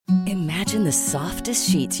Imagine the softest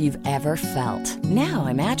sheets you've ever felt. Now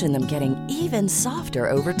imagine them getting even softer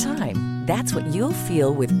over time. That's what you'll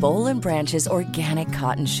feel with Boll & Branch's organic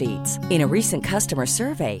cotton sheets. In a recent customer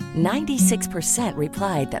survey, 96%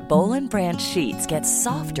 replied that Boll & Branch sheets get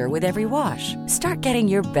softer with every wash. Start getting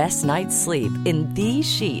your best night's sleep in these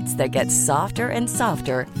sheets that get softer and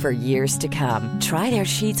softer for years to come. Try their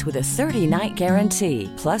sheets with a 30-night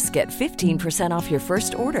guarantee. Plus, get 15% off your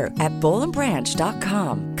first order at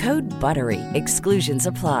bollandbranch.com. Code BUTTERY. Exclusions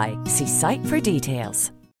apply. See site for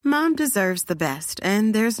details. Mom deserves the best,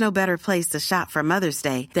 and there's no better place to shop for Mother's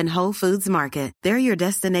Day than Whole Foods Market. They're your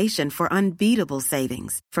destination for unbeatable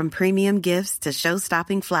savings, from premium gifts to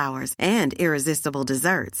show-stopping flowers and irresistible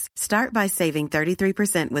desserts. Start by saving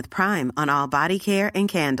 33% with Prime on all body care and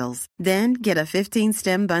candles. Then get a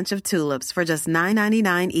 15-stem bunch of tulips for just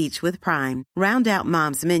 $9.99 each with Prime. Round out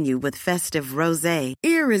Mom's menu with festive rosé,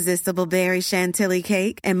 irresistible berry chantilly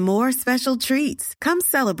cake, and more special treats. Come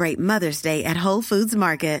celebrate Mother's Day at Whole Foods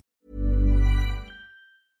Market.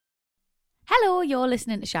 Hello, you're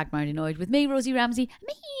listening to Shag Married Annoyed with me, Rosie Ramsey, and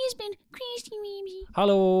my husband, Christy Mimi.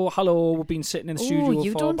 Hello. We've been sitting in the studio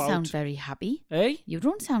you for don't about... sound very happy. Eh? You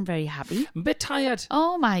don't sound very happy. I'm a bit tired.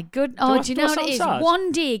 Oh my goodness. Oh, do you know what it is? Sad?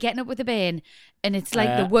 One day getting up with a bang, and it's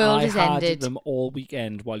like the world has ended. I had them all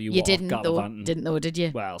weekend while you were didn't off gallivanting. Didn't know, did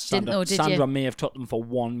you? Well, Sandra may have took them for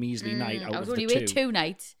one measly night out I of was the only two. away 2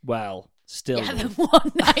 nights. Well, still. Yeah, the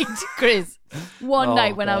one night, Chris. One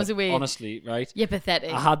night when I was away. Honestly, right? You're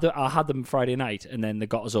pathetic. I had them Friday night, and then they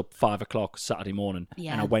got us up 5 o'clock Saturday morning.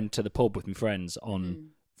 Yeah. And I went to the pub with my friends on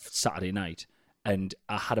Saturday night, and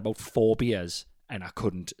I had about 4 beers, and I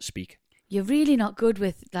couldn't speak. You're really not good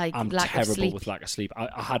with lack of sleep. I'm terrible with lack of sleep.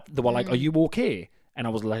 They were like, "Are you okay?" And I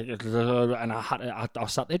was like, and I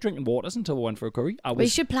sat there drinking waters until we went for a curry. We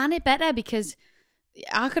should plan it better, because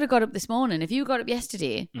I could have got up this morning. If you got up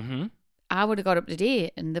yesterday, I would have got up today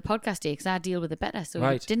and the podcast day, because I deal with it better. So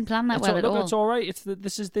right. Didn't plan that at all. It's all right.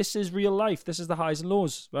 This is real life. This is the highs and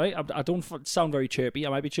lows, right? I don't sound very chirpy. I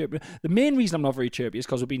might be chirpy. The main reason I'm not very chirpy is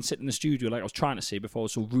because we've been sitting in the studio, like I was trying to say before, I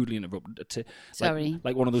was so rudely interrupted. Sorry.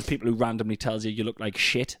 Like one of those people who randomly tells you look like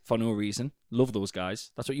shit for no reason. Love those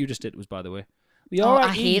guys. That's what you just did, was, by the way. I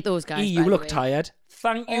hate those guys. You look tired.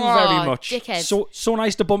 Thank you very much. Dickheads. So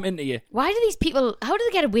nice to bump into you. Why do these people? How do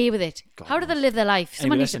they get away with it? God, how do they live their life?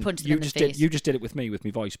 Someone needs to punch them in the face. You just did it with me, with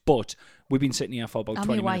my voice. But we've been sitting here for about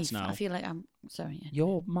 20 minutes now. I feel like I'm sorry. Yeah.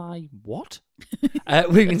 You're my what?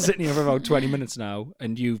 We've been sitting here for about 20 minutes now,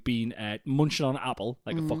 and you've been munching on apple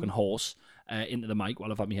like a fucking horse into the mic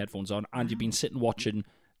while I've had my headphones on, and you've been sitting watching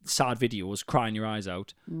sad videos, crying your eyes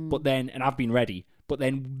out. But then, and I've been ready. But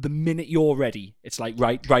then the minute you're ready, it's like,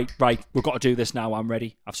 right, we've got to do this now. I'm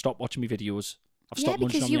ready. I've stopped watching my videos. I've stopped munching on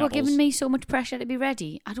because you my were apples. giving me so much pressure to be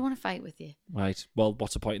ready. I don't want to fight with you. Right. Well,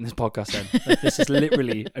 what's the point in this podcast then? Like, this is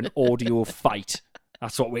literally an audio fight.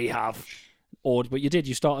 That's what we have. But you did.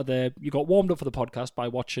 You got warmed up for the podcast by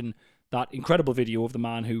watching that incredible video of the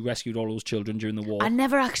man who rescued all those children during the war. I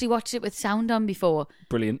never actually watched it with sound on before.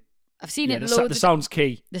 Brilliant. I've seen it the loads. The sound's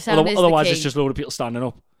key. The sound is Otherwise, the key. it's just a load of people standing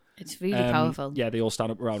up. It's really powerful. Yeah, they all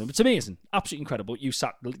stand up around him. It's amazing. Absolutely incredible. You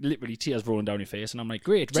sat literally tears rolling down your face, and I'm like,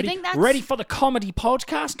 great. Ready for the comedy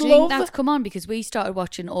podcast, do you think that's come on? Because we started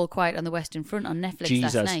watching All Quiet on the Western Front on Netflix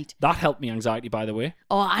last night. That helped me anxiety, by the way.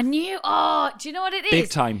 Oh, I knew. Oh, do you know what it is? Big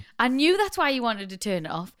time. I knew that's why you wanted to turn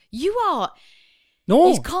it off. You are.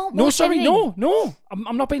 No. You can't No, watch sorry, anything. no.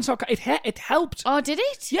 I'm not being sarcastic. It helped. Oh, did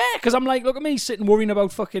it? Yeah, because I'm like, look at me sitting worrying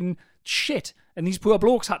about fucking shit. And these poor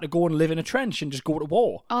blokes had to go and live in a trench and just go to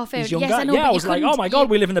war. Oh, fair. These young Yes, guys. I know, yeah, but I was like, oh my God,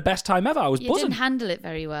 we live in the best time ever. I was You buzzing. didn't handle it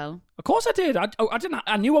very well. Of course I did. I didn't.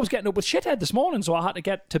 I knew I was getting up with shithead this morning, so I had to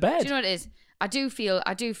get to bed. Do you know what it is? I do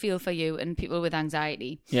feel for you and people with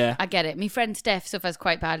anxiety. Yeah. I get it. My friend Steph suffers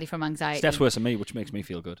quite badly from anxiety. Steph's worse than me, which makes me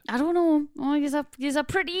feel good. I don't know. Oh, he's a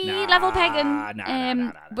pretty level pegging.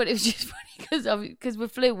 Nah. But it was just funny because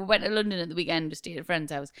we went to London at the weekend to stay at a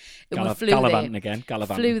friend's house. And we flew Gallivanting there. again.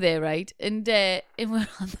 Gallivanting. Flew there, right? And we're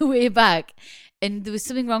on the way back. And there was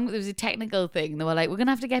something wrong. There was a technical thing. They were like, we're going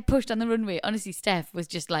to have to get pushed on the runway. Honestly, Steph was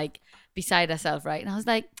just like beside herself, right? And I was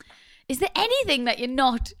like, is there anything that you're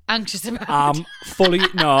not anxious about? Fully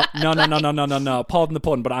no. Pardon the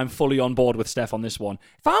pun, but I'm fully on board with Steph on this one.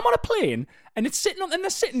 If I'm on a plane and it's sitting on, and they're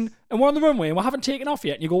sitting, and we're on the runway and we haven't taken off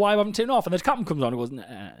yet, and you go, why haven't we taken off? And the captain comes on and goes,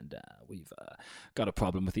 and we've got a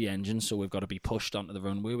problem with the engine, so we've got to be pushed onto the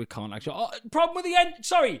runway. We can't actually. Oh, problem with the engine.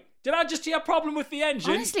 Sorry, did I just hear a problem with the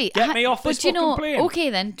engine? Honestly, get me off this fucking plane. Okay,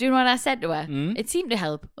 then. Do you know what I said to her? It seemed to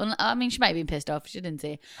help. I mean, she might have been pissed off. She didn't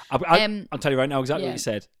say. I'll tell you right now exactly what you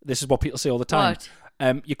said. This is what people say all the time. What?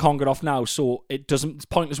 you can't get off now, so it's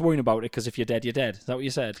pointless worrying about it because if you're dead, you're dead. Is that what you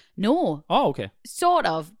said? No. Oh, okay. Sort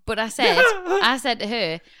of. But I said to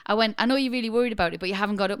her, I know you're really worried about it, but you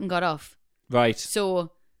haven't got up and got off. Right.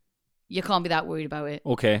 So you can't be that worried about it.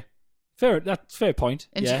 Okay. That's fair point.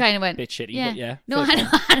 And she kind of went, bit shitty, yeah. but yeah. No, I know.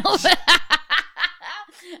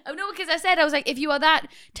 Oh, no, because I was like, if you are that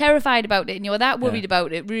terrified about it and you are that worried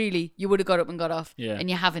about it, really, you would have got up and got off. Yeah. And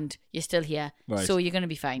you haven't. You're still here. Right. So you're going to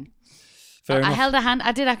be fine. Fair enough. I held her hand.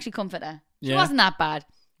 I did actually comfort her. She wasn't that bad.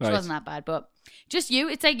 She Right. wasn't that bad. But just you,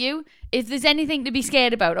 it's like you. If there's anything to be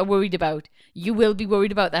scared about or worried about, you will be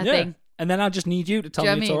worried about that thing. And then I just need you to tell Do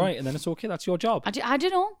you me know it's what I all mean? right, and then it's okay. That's your job. I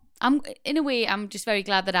don't know. In a way, I'm just very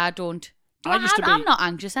glad that I don't. I used to be- I'm not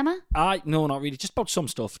anxious, am I? No, not really. Just about some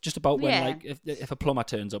stuff. Just about when, Yeah. like, if a plumber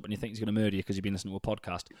turns up and you think he's going to murder you because you've been listening to a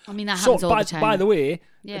podcast. I mean, that happens all the time. By the way,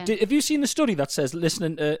 Yeah. have you seen the study that says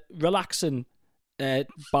listening to relaxing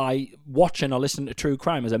by watching or listening to true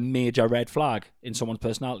crime is a major red flag in someone's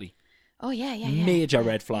personality? Oh, yeah. Major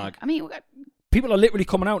red flag. I mean, People are literally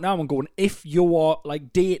coming out now and going, if you are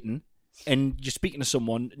like dating and you're speaking to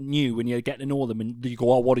someone new and you're getting to know them and you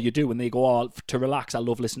go, oh, what do you do? And they go, oh, to relax, I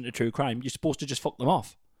love listening to true crime. You're supposed to just fuck them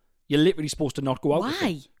off. You're literally supposed to not go out with them.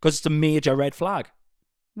 Why? Because it's a major red flag.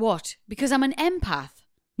 what? Because I'm an empath.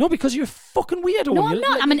 No, because you're a fucking weirdo. No, I'm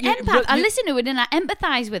not. I'm an empath. I you- listen to it and I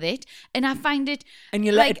empathise with it and I find it. And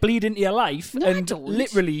you let like, it bleed into your life. No, I and don't.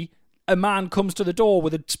 literally, a man comes to the door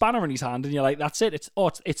with a spanner in his hand and you're like, that's it.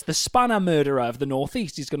 It's the spanner murderer of the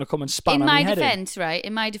Northeast. He's going to come and spanner In my me head in. defence, right?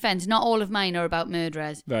 In my defence, not all of mine are about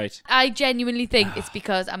murderers. Right. I genuinely think it's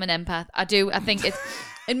because I'm an empath. I do. I think it's.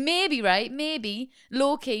 And maybe, right? Maybe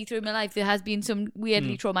low key through my life there has been some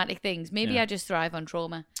weirdly traumatic things. Maybe Yeah. I just thrive on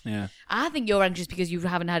trauma. Yeah. I think you're anxious because you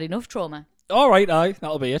haven't had enough trauma. All right,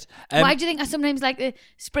 that'll be it. Why do you think I sometimes like to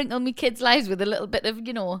sprinkle me kids' lives with a little bit of,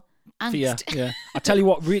 angst? Fear, yeah. I tell you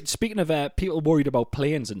what, speaking of people worried about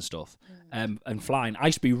planes and stuff and flying, I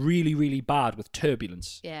used to be really, really bad with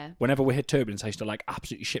turbulence. Yeah. Whenever we hit turbulence, I used to like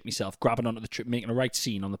absolutely shit myself, grabbing onto the trip, making a right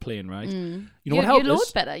scene on the plane, right? You know what helped You're us?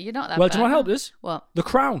 loads better. You're not that Well, bad. do you know what helped us? What? The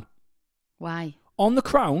Crown. Why? On the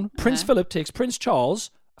Crown, Prince Philip takes Prince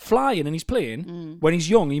Charles flying in his plane. When he's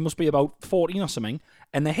young, he must be about 14 or something,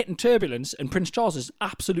 and they're hitting turbulence, and Prince Charles is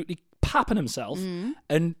absolutely papping himself.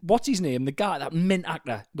 And what's his name? The guy, that mint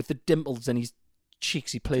actor with the dimples in his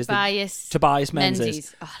cheeks, he plays Tobias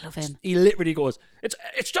Menzies. Oh, I love him. He literally goes, it's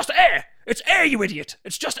just air. It's air, you idiot.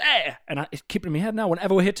 It's just air. And it's keeping in my head now.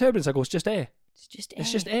 Whenever we hit turbulence, I go, it's just air. It's just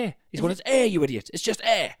It's just air. He's going, it's air, you idiot. It's just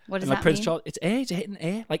air. What does and like that Prince mean? Charles, it's air. It's hitting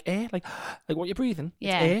air, like what you're breathing.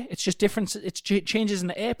 Yeah. It's air. It's just different. It's changes in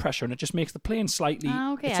the air pressure, and it just makes the plane slightly.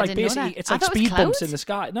 Oh, okay. It's I like didn't know basically, that. it's I like thought it was speed bumps clouds. in the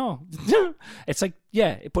sky. No, it's like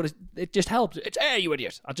but it just helped. It's air, you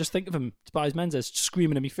idiot. I just think of him, Tobias Menzies,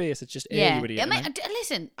 screaming in my face. It's just air, Yeah. you idiot. I mean, and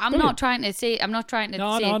listen, I'm Brilliant. not trying to say. I'm not trying to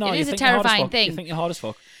no, say. no. It You is a think you're hard as terrifying fuck. thing. You think you're hard as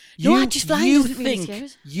fuck. No, just flying you doesn't really think scare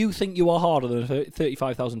us. you think you are harder than a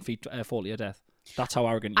 35,000 feet fall to your death. That's how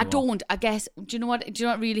arrogant you I are. don't. I guess. Do you know what? Do you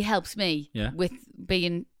know what really helps me? Yeah. With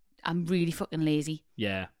being, I'm really fucking lazy.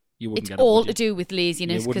 Yeah, you wouldn't It's get up, all would to you? do with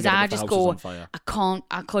laziness You wouldn't because get up I if the just house was go. on fire.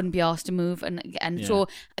 I couldn't be asked to move, and Yeah. so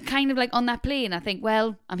I kind of like on that plane. I think,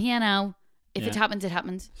 well, I'm here now. If it Yeah. happens, it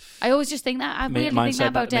happens. I always just think that. I Mate, really mine think said that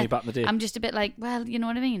about that to me death. back in the day. I'm just a bit like, well, you know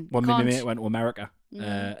what I mean. One minute Can't- mate went to America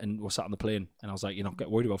and we sat on the plane and I was like, you're not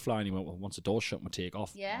get worried about flying. He went, well, once the door's shut, we'll take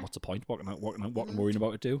off. Yeah. What's the point? What can worrying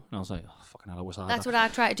about it do? And I was like, oh, fucking hell, I wish I had That's that. what I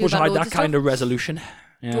try to do Wish I about had loads that of kind stuff. of resolution.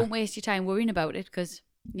 Yeah. Don't waste your time worrying about it because,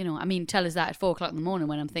 I mean, tell us that at 4:00 in the morning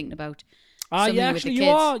when I'm thinking about something yeah, with the actually, kids.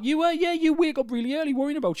 you are. You wake up really early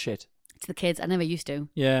worrying about shit. It's the kids. I never used to.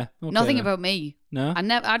 Yeah. Okay, Nothing then. about me. No?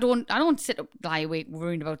 I don't sit up, lie awake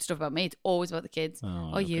worrying about stuff about me. It's always about the kids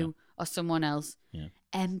Oh, or okay. you or someone else. Yeah.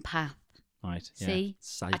 Empath. Right. Yeah. See,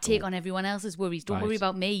 Psycho. I take on everyone else's worries. Don't worry Right.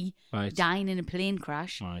 about me Right. dying in a plane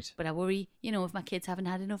crash. Right. But I worry, if my kids haven't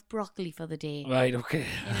had enough broccoli for the day. Right, okay.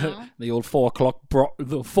 You know? The old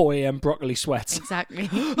 4 a.m. broccoli sweats. Exactly.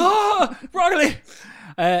 Ah, broccoli!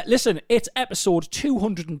 Listen, it's episode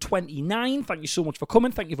 229. Thank you so much for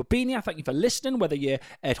coming. Thank you for being here. Thank you for listening. Whether you're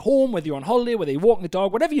at home, whether you're on holiday, whether you're walking the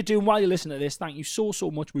dog, whatever you're doing while you're listening to this, thank you so, so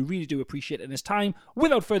much. We really do appreciate it in this time.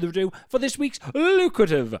 Without further ado, for this week's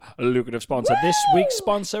lucrative sponsor. This week's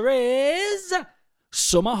sponsor is...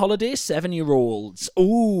 Summer Holiday 7-year-olds.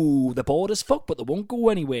 Ooh, the bored as fuck, but they won't go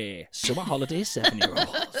anywhere. Summer Holiday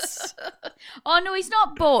 7-year-olds. Oh no, he's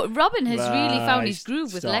not bored. Robin has really found his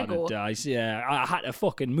groove with Starting Lego. to dice, yeah. I had to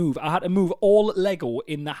fucking move. I had to move all Lego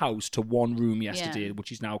in the house to one room yesterday, Yeah.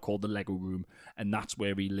 which is now called the Lego room, and that's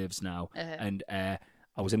where he lives now. Uh-huh. And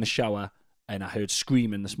I was in the shower and I heard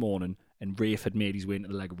screaming this morning, and Rafe had made his way into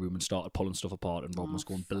the Lego room and started pulling stuff apart, and Robin was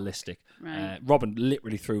going ballistic. Right. Robin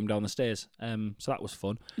literally threw him down the stairs. So that was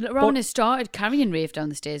fun. Robin has started carrying Rafe down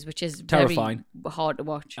the stairs, which is Terrifying. very hard to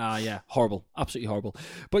watch. Yeah, horrible. Absolutely horrible.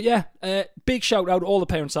 But yeah, big shout out to all the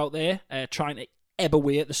parents out there trying to ebb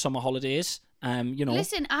away at the summer holidays.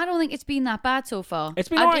 Listen, I don't think it's been that bad so far. It's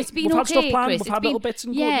been alright. It's been We've okay, had stuff planned. Chris. We've had little bits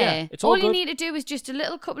and good. Yeah, it's all all you good. need to do is just a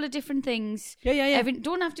little couple of different things. Yeah.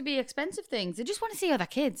 Don't have to be expensive things. They just want to see other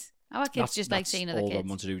kids. Our kids just like seeing other all kids. Robin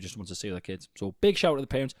wants to do. Just wants to see other kids. So big shout out to the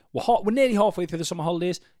parents. We're nearly halfway through the summer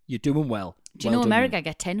holidays. You're doing well. Do you know America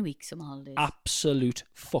get 10 weeks summer holidays? Absolute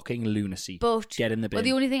fucking lunacy. But get in the bin. Well,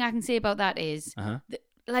 the only thing I can say about that is,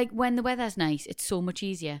 like when the weather's nice, it's so much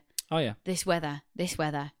easier. Oh yeah. This weather.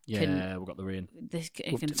 Yeah, we've got the rain.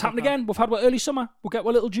 It's happened again. We've had early summer. We'll get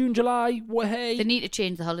little June, July. Hey. They need to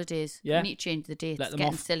change the holidays. Yeah. They need to change the dates. Let It's them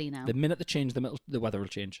getting off. silly now. The minute they change them, the weather will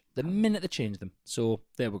change. The minute they change them. So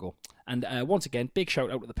there we go. And once again, big shout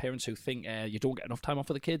out to the parents who think you don't get enough time off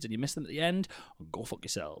for the kids and you miss them at the end. Go fuck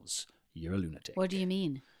yourselves. You're a lunatic. What do you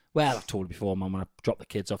mean? Well, I've told you before, Mum, when I dropped the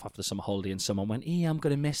kids off after the summer holiday and someone went, I'm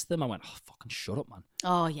going to miss them. I went, fucking shut up, man.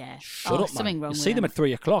 Oh, yeah. Shut up, man. Something wrong You with see them at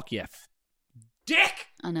 3 o'clock, yeah. Dick!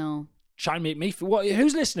 I know. Try and make me...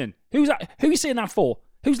 Who's listening? Who are you saying that for?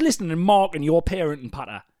 Who's listening and marking your parent and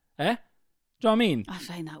patter? Eh? Do you know what I mean? I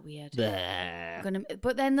find that weird. Bleh.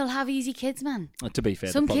 But then they'll have easy kids, man. To be fair,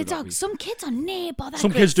 Some they'll kids probably are near bother.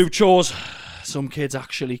 Some kids do chores. Some kids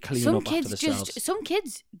actually clean up after themselves. Some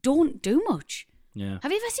kids don't do much. Yeah.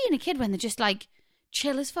 Have you ever seen a kid when they're just like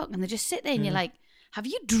chill as fuck and they just sit there and you're like, have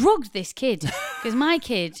you drugged this kid? Because my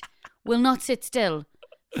kid will not sit still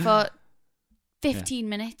for 15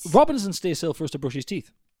 minutes. Robin doesn't stay still for us to brush his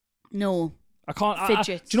teeth. No. I can't.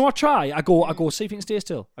 Fidget. Do you know what I try? I go, see if you can stay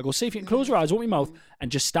still. I go, see if you can close your eyes, open your mouth,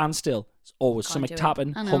 and just stand still. It's always Can't something do it.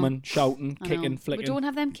 tapping, I know. humming, shouting, I kicking, know. flicking. We don't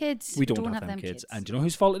have them kids. We don't have them kids. And do you know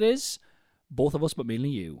whose fault it is? Both of us, but mainly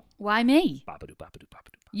you. Why me? Babadoo, babadoo,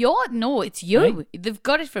 babadoo. No, it's you. Hey? They've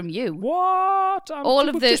got it from you. What?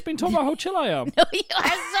 We've just been talking about how chill I am. No,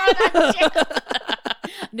 I saw that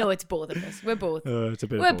shit. No, it's both of us. We're both. It's a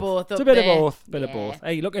bit We're of both. both It's up a bit there. of both. Bit of Yeah. both.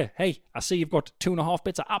 Hey, look here. Hey, I see you've got 2.5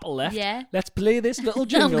 bits of apple left. Yeah. Let's play this little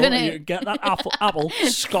jingle. gonna- And you get that apple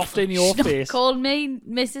scoffed in your Stop face. calling me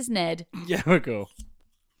Mrs. Ned. Yeah, we go.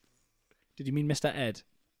 Did you mean Mr. Ed?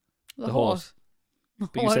 The horse.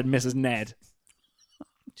 But you said Mrs. Ned.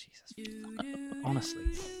 Jesus. Honestly.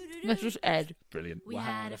 Mrs. Ed. Brilliant. We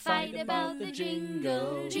had a fight about the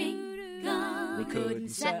jingle, jingle. We couldn't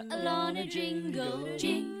settle on a jingle,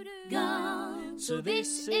 jingle. So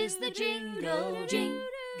this is the jingle,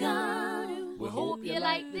 jingle. We hope you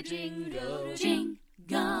like the jingle, jingle.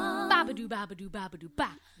 Babadoo, babadoo, babadoo, ba.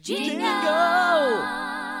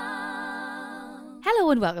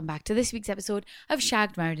 Hello and welcome back to this week's episode of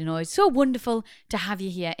Shagged, Married and Annoyed. So wonderful to have you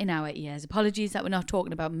here in our ears. Apologies that we're not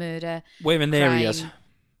talking about murder. We're in their crime. ears.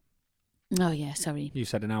 Oh yeah, sorry. You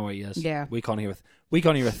said in our ears. Yeah. We can't hear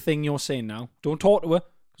a thing you're saying now. Don't talk to her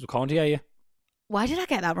because we can't hear you. Why did I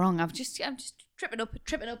get that wrong? I'm just tripping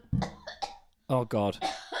up. Oh God.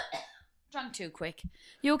 Drank too quick.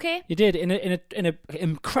 You okay? You did. In an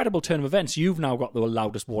incredible turn of events, you've now got the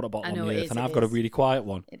loudest water bottle I know on the it earth, is, and it I've got a is. really quiet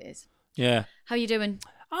one. It is. Yeah. How you doing?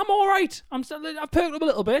 I'm all right. I've perked up a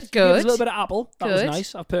little bit. Good. Gave us a little bit of apple. That was Good.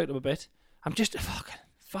 nice. I've perked up a bit. I'm just fucking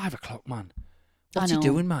 5 o'clock, man. What's I he know.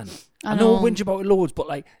 doing, man? I I know know. I whinge about it loads, but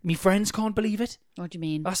like, me friends can't believe it. What do you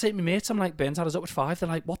mean? I say to my mates, I'm like, Ben's had us up at 5. They're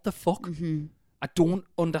like, what the fuck? Mm-hmm. I don't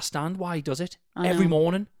understand why he does it I every know.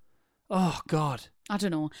 morning. Oh God. I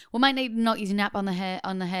don't know. We might need to knock his nap on the head,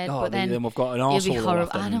 Oh, but then we've got an it'll be arsehole all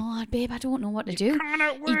horrible. I afternoon. know, babe. I don't know what to do.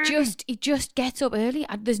 cannot He just gets up early.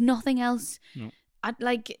 There's nothing else. No. I'd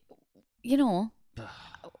like, you know,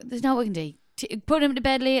 there's no we can do. Put him to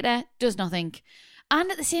bed later does nothing, and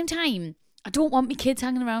at the same time, I don't want my kids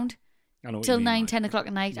hanging around I know what till you mean, 9, like. 10 o'clock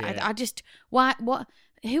at night. Yeah. I just what?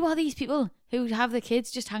 Who are these people who have the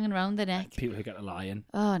kids just hanging around their neck? People who get to lie in.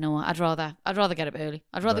 Oh no, I'd rather get up early.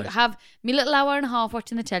 I'd rather Right. have me little hour and a half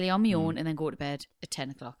watching the telly on my own and then go to bed at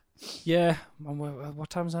 10 o'clock. Yeah.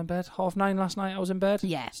 What time was I in bed? 9:30 last night I was in bed?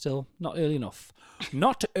 Yeah. Still not early enough.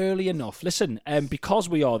 Not early enough. Listen, because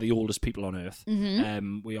we are the oldest people on earth,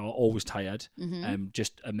 we are always tired,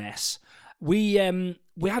 just a mess. We had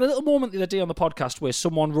a little moment the other day on the podcast where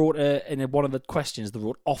someone wrote in one of the questions, they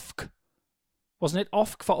wrote "ofk." Wasn't it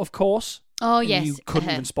 "ofk" for of course? Oh And yes, you couldn't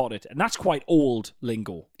even spot it, and that's quite old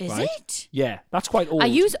lingo. Is right? it? Yeah, that's quite old. I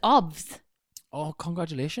use obvs. Oh,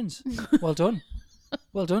 congratulations! Well done,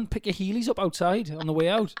 well done. Pick your heelys up outside on the way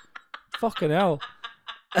out. Fucking hell.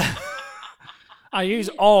 I use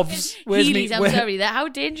OVs. Where's me? Heelys, I'm sorry. How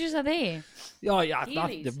dangerous are they? Oh, yeah,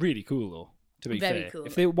 Heelys. they're really cool, though, to be Very fair.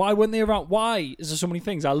 cool. Why weren't they around? Why is there so many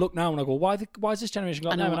things? I look now and I go, why is this generation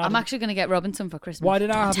got I know. them? And I'm didn't- actually going to get Robin some for Christmas. Why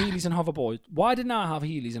didn't I have Heelys and hoverboards? Why didn't I have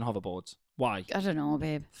Heelys and hoverboards? Why? I don't know,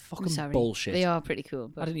 babe. Fucking I'm sorry. bullshit. They are pretty cool.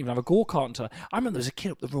 But I didn't even have a go-kart until... I remember there was a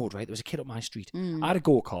kid up the road, right? There was a kid up my street. I had a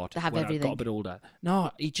go-kart They have when I got everything. a bit older.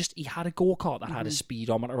 No, he had a go-kart that had a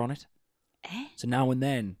speedometer on it. Eh? So now and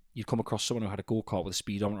then, you'd come across someone who had a go-kart with a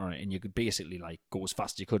speedometer on it, and you could basically like go as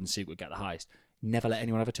fast as you could and see who could get the highest. Never let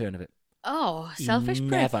anyone have a turn of it. Oh, selfish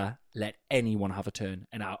prick. Never let anyone have a turn.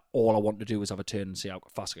 And all I want to do is have a turn and see how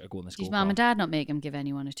fast I can go in this His go-kart. mum and dad not make him give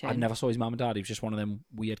anyone a turn. I never saw his mum and dad. He was just one of them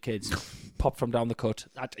weird kids. Popped from down the cut.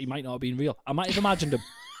 He might not have been real. I might have imagined him.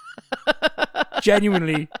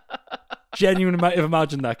 Genuinely might have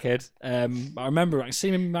imagined that kid. I remember, I can see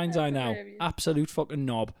him in my mind's eye now. Absolute fucking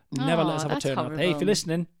knob. Never let us have a that's turn of that. Hey, if horrible. you're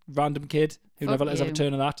listening, random kid who Fuck never let us have a you.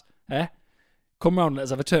 turn of that. Come round and let us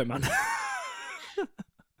have a turn, man.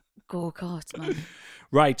 Go-karts, man.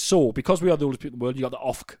 Right, so because we are the oldest people in the world, you got the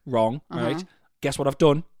OFC wrong, right? Guess what I've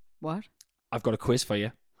done? What? I've got a quiz for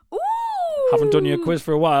you. Ooh! Haven't done you a quiz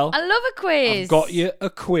for a while. I love a quiz. I've got you a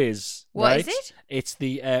quiz. What right? is it? It's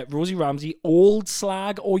the Rosie Ramsey old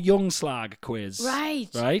slag or young slag quiz. Right.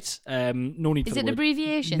 Right. No need for Is the it word.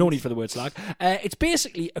 abbreviations? No need for the word slag. It's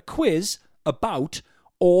basically a quiz about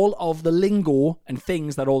all of the lingo and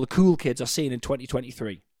things that all the cool kids are saying in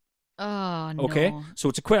 2023. Oh, no. Okay. So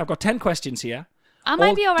it's a quiz. I've got 10 questions here. I might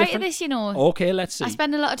all be all right at different- this, you know. Okay, let's see. I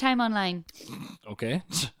spend a lot of time online. Okay.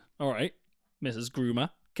 All right. Mrs. Groomer.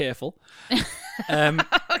 Careful. Can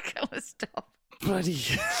we stop? Bloody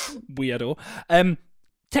weirdo.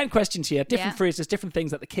 10 questions here, different Yeah. phrases, different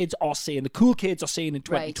things that the kids are saying, the cool kids are saying in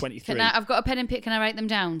Right. 2023. I've got a pen and paper. Can I write them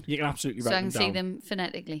down? You can absolutely So write I can them down. see them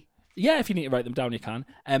phonetically. Yeah, if you need to write them down, you can.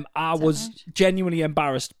 I that was right? genuinely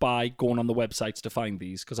embarrassed by going on the websites to find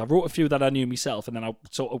these because I wrote a few that I knew myself and then I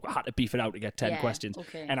sort of had to beef it out to get 10 Yeah, questions.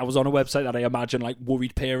 okay. And I was on a website that I imagine like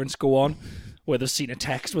worried parents go on where they've seen a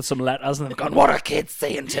text with some letters and they've gone, what are kids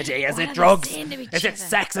saying today? Is What it are they drugs? saying to each Is it other?"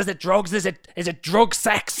 sex? Is it drugs? Is it drug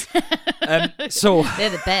sex? So... They're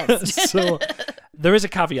the best. So there is a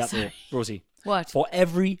caveat there, Rosie. What? For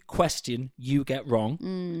every question you get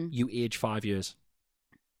wrong, you age 5 years.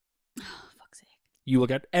 Fuck's sake. You will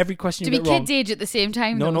get every question Do you we get wrong. kids age at the same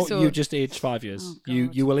time? No, though, no, so... you just age 5 years. Oh, you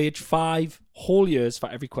God. you will age 5 whole years for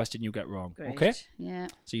every question you get wrong. Great. Okay? Yeah.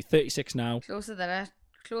 So you're 36 now. Closer to that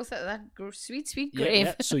sweet, sweet Yeah, grave.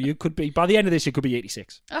 yeah. So you could be, by the end of this, you could be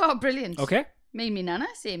 86. Oh, brilliant. Okay? Me and me nana,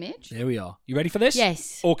 same age. There we are. You ready for this?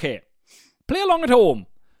 Yes. Okay. Play along at home.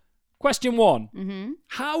 Question 1. Mm-hmm.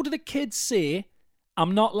 How do the kids say,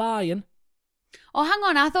 I'm not lying? Oh, hang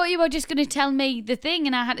on. I thought you were just going to tell me the thing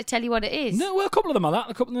and I had to tell you what it is. No, well, a couple of them are that,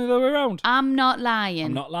 a couple of them are the other way around. I'm not lying.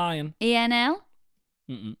 I'm not lying. ENL?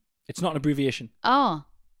 Mm-mm. It's not an abbreviation. Oh.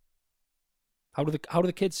 How do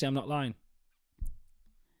the kids say I'm not lying?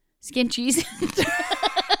 Skin cheese?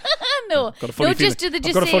 No. Got a funny No, feeling, just do they I've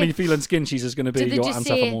just got a say, funny feeling skin cheese is going to be do they your just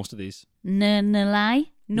answer say- for most of these. no lie?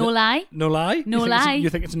 No lie? No lie? No You think lie. You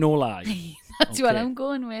think it's no lie? That's what Okay. I'm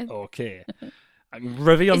going with. Okay. I can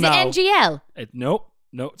reveal Is now. it NGL? No,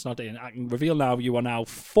 it's not. I can reveal now. You are now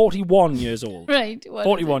 41 years old. Right. What is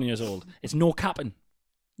 41 years old. It's no capping. it?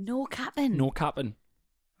 No capping. No capping.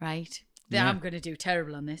 Right. Yeah. I'm going to do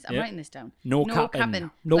terrible on this. I'm Yeah. writing this down. No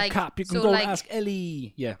capping. No Like, cap. You can so go like, and ask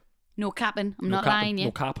Ellie. Yeah. No capping. I'm No not capping. lying No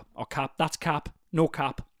you. cap. Or cap. That's cap. No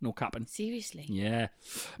cap. No capping. Seriously. Yeah.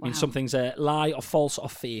 I mean, Wow. something's a lie or false or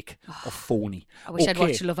fake or phony. I wish I'd Okay.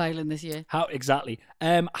 watched Love Island this year. How exactly?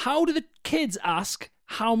 How do the kids ask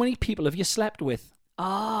how many people have you slept with?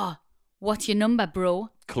 Oh, what's your number, bro?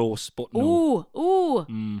 Close, but no. Ooh.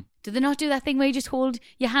 Mm. Do they not do that thing where you just hold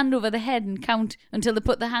your hand over the head and count until they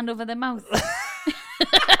put the hand over their mouth?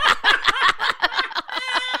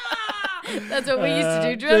 That's what we used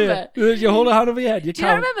to do. Do you remember? You hold a hand over your head. You Do you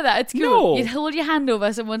not count. remember that? It's cool. No. You'd hold your hand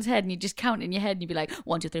over someone's head and you'd just count in your head and you'd be like,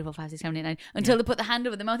 1, 2, 3, 4, 5, 6, 7, 8, 9, until they put the hand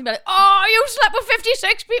over the mouth and be like, oh, you slept with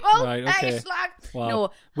 56 people? Right, Hey, okay. slag. Wow.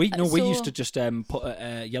 No. we so- used to just put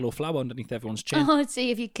a yellow flower underneath everyone's chin. Oh,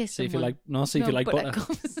 see if you kiss See if you someone. like. No, see if you like butter.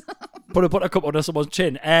 buttercups. Put a buttercup under someone's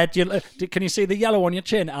chin. Can you see the yellow on your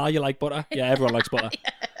chin? Ah, you like butter? Yeah, everyone likes butter.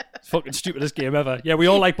 It's fucking stupidest game ever. Yeah, we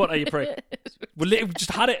all like butter, you prick. We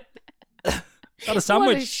just had it. Got a What a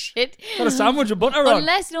sandwich. shit. Got a sandwich with butter on.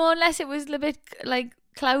 Unless it was a bit like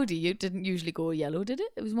cloudy, you didn't usually go yellow, did it?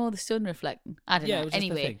 It was more the sun reflecting. I don't Yeah, know. it was just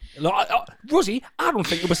Anyway, the thing. Look, Rosie, I don't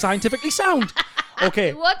think it was scientifically sound.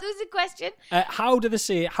 Okay. what was the question? How do they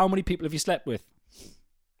say how many people have you slept with?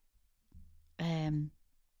 Um,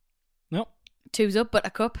 No. Two's up,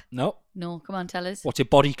 Buttercup. No. No, come on, tell us. What's your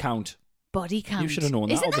body count? Body count. You should have known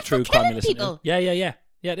that. Isn't All the that true for crime you killing listen to. people? Yeah, yeah, yeah.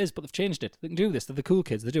 Yeah, it is, but they've changed it. They can do this. They're the cool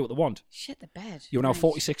kids. They do what they want. Shit the bed. You're now Right.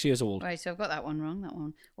 46 years old. Right, so I've got that one wrong, that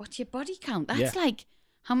one. What's your body count? That's Yeah. like,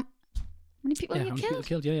 how many people Yeah, have how you many people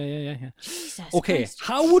killed? killed? Yeah. Jesus Okay, Christ.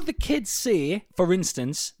 how would the kids say, for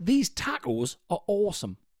instance, these tacos are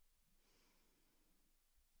awesome?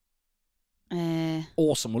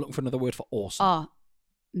 Awesome. We're looking for another word for awesome.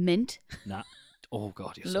 Mint. Nah. Oh,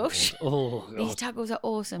 God, you're Lush. so old. Oh, These God. tacos are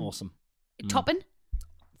awesome. Awesome. Topping?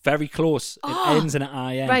 Very close. Oh. It ends in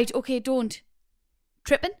an IN. Right, okay, don't.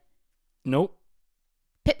 Tripping? Nope.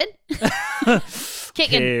 Pipping?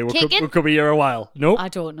 Kicking? Okay, we Kicking? could be here a while. Nope. I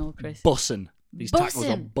don't know, Chris. Bussin'. These tacos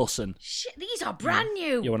are Bussin'. bussin'. Shit, these are brand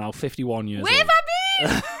new. You're now 51 years Where old. have I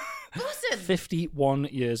been? Bussin'. 51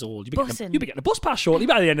 years old. You'll Bussin'. be getting a bus pass shortly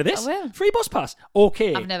by the end of this. I will. Free bus pass.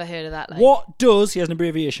 Okay. I've never heard of that. Like. What does, here's an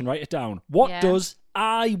abbreviation, write it down. What Yeah. does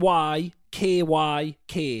IYKYK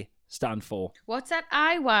stand for? What's that?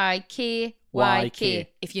 IYKYK. YK.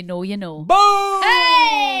 If you know, you know. Boom!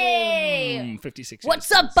 Hey! 56 What's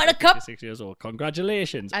years up, old. Buttercup? 56 years old.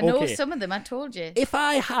 Congratulations. I know Okay. some of them, I told you. If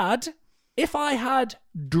I had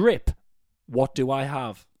drip, what do I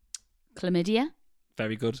have? Chlamydia,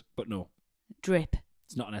 Very good, but no. drip.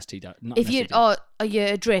 It's not an STD. Not If an you, STD. are you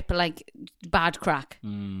a drip, like bad crack?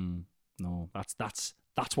 No, that's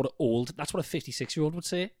what a 56-year-old would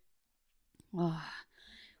say. Oh.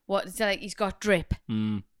 What, is it like he's got drip?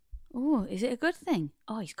 Mm. Oh, is it a good thing?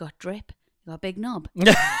 Oh, he's got drip. He's got a big knob.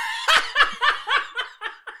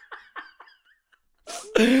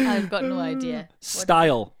 I've got no idea.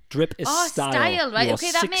 Style. Drip is Oh, style, right. You are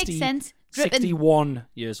Okay, that makes sense. Dripping. 61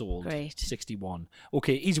 years old. Great. 61.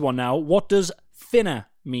 Okay, easy one now. What does thinner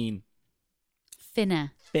mean?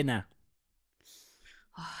 Thinner. Thinner.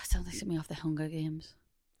 Oh, sounds like something off the Hunger Games.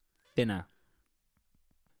 Thinner.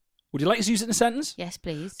 Would you like us to use it in a sentence? Yes,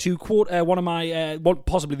 please. To quote one of my,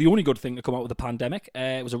 possibly the only good thing to come out with the pandemic,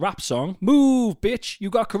 it was a rap song. Move, bitch, you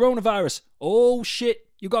got coronavirus. Oh, shit,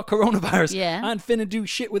 you got coronavirus. Yeah. I ain't finna do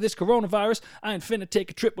shit with this coronavirus. I ain't finna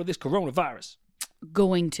take a trip with this coronavirus.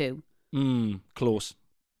 Going to. Close.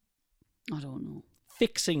 I don't know.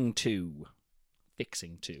 Fixing to.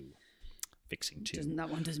 That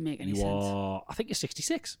one doesn't make any You sense. are, I think you're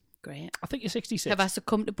 66. Great. I think you're 66. Have I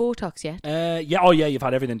succumbed to Botox yet? Yeah, you've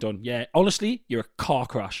had everything done. Yeah, honestly, you're a car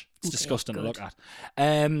crash. It's Okay, disgusting to good. look at.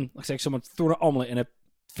 Looks like someone threw an omelette in a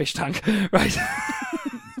fish tank. Right.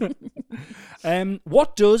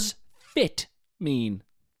 What does fit mean?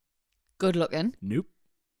 Good looking. Nope.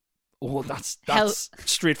 Oh, that's Hel-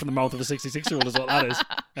 straight from the mouth of a 66-year-old is what that is.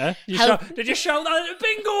 Hel- Did you shout that at a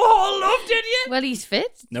bingo hall, love, did you? Well, he's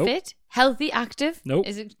fit. Nope. Fit. Healthy, active. Nope.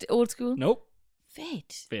 Is it old school? Nope.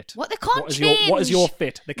 Fit. Fit. What? They can't What is change. what is your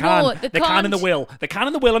fit? They can. No, they they can and the can't. will. They can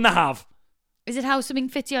and the will and the have. Is it how something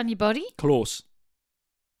fits you on your body? Close.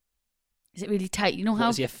 Is it really tight? You know What how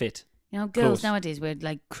is your fit? you know girls Close. nowadays wear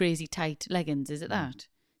like crazy tight leggings. Is it that?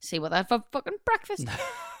 See what I have for fucking breakfast?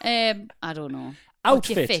 I don't know. What's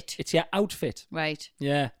your Outfit. fit? It's your outfit. Right.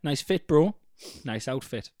 Yeah, nice fit, bro. Nice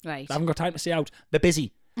outfit. Right. They haven't got time to say out. They're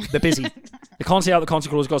busy. They can't say out the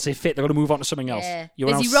consequences. Got to say fit. They've got to move on to something else. Yeah. You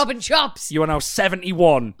are Busy now, robbing shops. You are now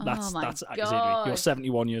 71. Oh That's my exactly. God. You're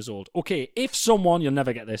 71 years old. Okay, if someone, you'll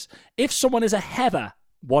never get this. If someone is a heather,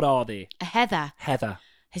 what are they? A heather. Heather.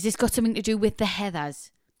 Has this got something to do with the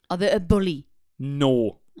heathers? Are they a bully?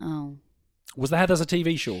 No. Oh. Was the Heathers a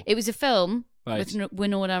TV show? It was a film Right. with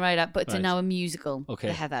Winona Ryder, but it's Right. now a musical. Okay.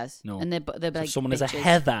 The Heathers. No. And they're So like if someone is a bitches.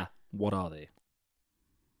 heather, what are they?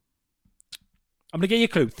 I'm going to give you a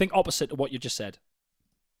clue. Think opposite of what you just said.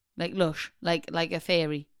 Like lush, like a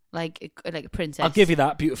fairy, like a princess. I'll give you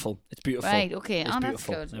that. Beautiful. It's beautiful. Right, okay. It's Oh, that's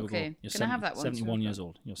beautiful. good. There we Okay. go. You're Can I have that one? 71 So- years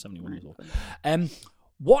old. You're 71 years old. Right,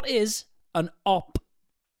 What is an op?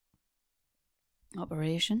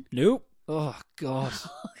 Operation. Nope. Oh, God.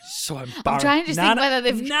 So embarrassing. I'm trying to think whether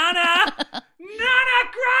they've. Nana! Nana,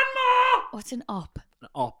 Grandma! What's an op? An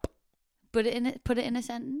op. Put it in a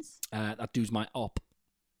sentence. That dude's my op.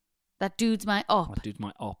 That dude's my op. That dude's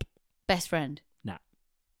my op. Best friend. Nah.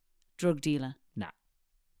 Drug dealer. Nah.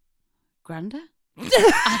 Granda?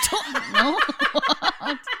 I don't know.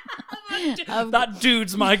 That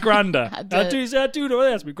dude's my granda. I that do. dude's that dude over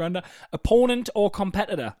there's my granda. Opponent or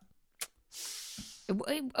competitor?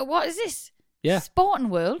 What is this? Yeah. Sporting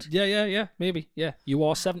world. Yeah. Maybe. Yeah. You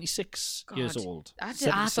are 76 years God. old. I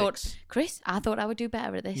 76. thought, Chris, I thought I would do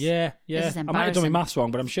better at this. Yeah. This is I might have done my embarrassing. maths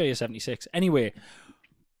wrong, but I'm sure you're 76. Anyway,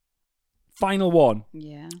 final one.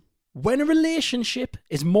 Yeah. When a relationship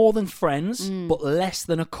is more than friends, Mm. but less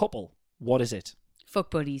than a couple, what is it?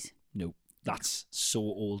 Fuck buddies. No. That's so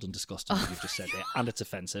old and disgusting what you've just said there. And it's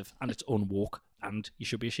offensive. And it's unwoke. And you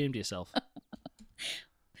should be ashamed of yourself.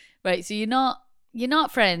 Right, so you're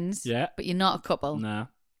not friends, Yeah. but you're not a couple. Nah.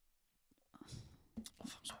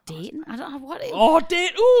 Dating? I don't know what it Oh,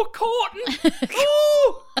 date. Oh, Courtney.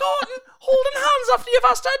 Oh, Courtney. Holding hands after you've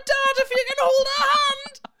asked her dad if you can hold her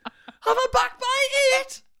hand. Have her back by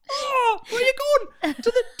 8. Oh, where are you going?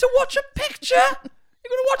 To watch a picture? You're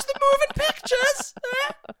going to watch the moving pictures?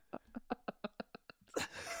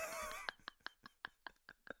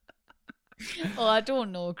 Oh, I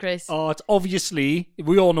don't know, Chris. Oh, it's obviously,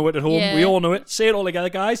 we all know it at home. Yeah. We all know it. Say it all together,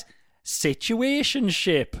 guys.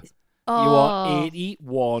 Situationship. You are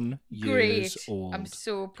 81 years Great. old. I'm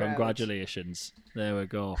so proud. Congratulations. There we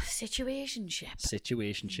go. Situationship.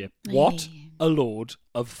 Situationship. What Yeah. a load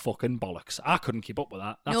of fucking bollocks. I couldn't keep up with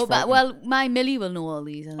that. That's No, but frightening. well, my Millie will know all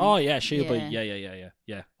these. I think. Oh, yeah, she'll be. Yeah.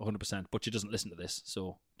 Yeah, 100%. But she doesn't listen to this,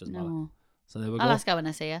 so it doesn't matter. No. So there we go. I'll ask her when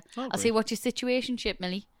I see her. Oh, I'll great. say, what's your situationship,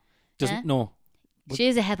 Millie? Doesn't, Yeah. no. She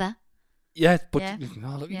is a Heather. Yeah, but Yeah.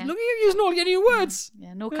 no, look, Yeah. look at you using all your new words.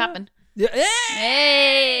 Yeah, no capping. Yeah.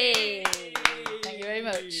 Hey! Thank you very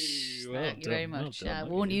much. Well Thank you very done, well much. done, I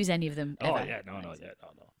look won't at you. use any of them ever. Oh, yeah, no,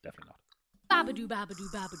 definitely not. Babadoo, babadoo,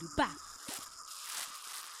 babadoo, ba.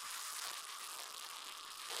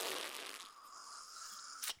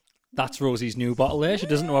 That's Rosie's new bottle there. She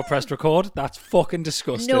doesn't know I pressed record. That's fucking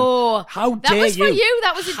disgusting. No. How That dare was you? for you.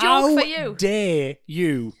 That was a joke for you. How dare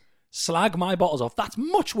you slag my bottles off? That's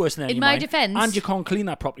much worse than any In of my mine. defence- And you can't clean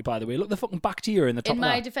that properly, by the way. Look, the fucking bacteria in the top In of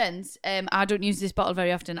my that. defence, I don't use this bottle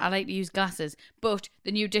very often. I like to use glasses, but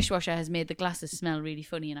the new dishwasher has made the glasses smell really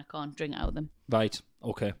funny, and I can't drink out of them. Right,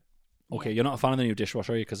 okay. Okay, you're not a fan of the new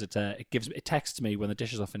dishwasher, are you? Because it texts me when the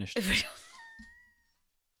dishes are finished.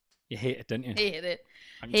 You hate it, don't you? Hate it.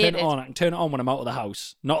 I can Hate turn it it. on. I can turn it on when I'm out of the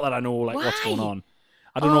house. Not that I know what's Why? going on.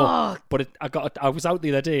 I don't know, Oh. but I was out the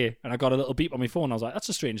other day and I got a little beep on my phone. I was like, "That's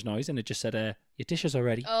a strange noise," and it just said, "Your dishes are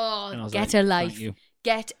ready." Oh, And I was get like, a life. "Thank you."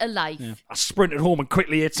 Get a life. Yeah. I sprinted home and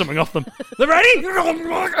quickly ate something off them. They're ready.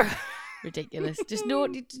 Ridiculous. There's no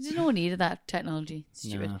need of that technology.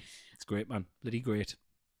 Stupid. Nah, it's great, man. Bloody great.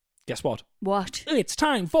 Guess what? What? It's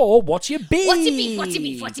time for What's Your Beef? What's your beef? What's your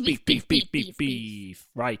beef? What's your beef? Beef.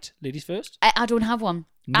 Right, ladies first. I don't have one.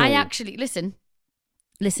 No. I actually listen.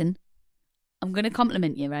 I'm going to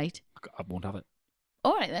compliment you, right? I won't have it.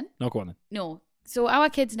 All right then. No, go on then. No. So our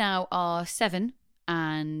kids now are 7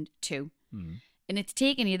 and 2. And it's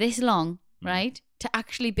taken you this long, right, to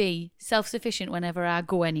actually be self-sufficient whenever I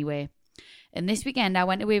go anywhere. And this weekend I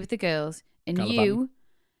went away with the girls, and Gallivanting.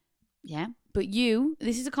 but you,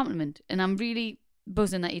 this is a compliment, and I'm really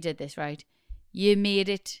buzzing that you did this, right? You made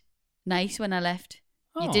it nice when I left.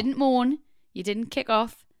 Oh. You didn't moan, you didn't kick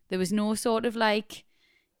off. There was no sort of like,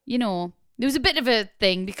 there was a bit of a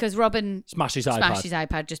thing because Robin Smashed his smashed iPad. his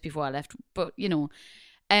iPad just before I left. But,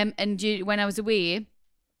 and you, when I was away,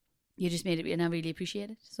 you just made it, and I really appreciate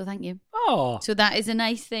it. So thank you. Oh. So that is a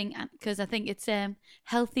nice thing, because I think it's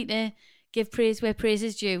healthy to give praise where praise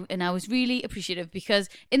is due. And I was really appreciative because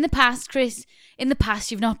in the past, Chris,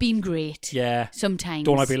 you've not been great. Yeah. Sometimes.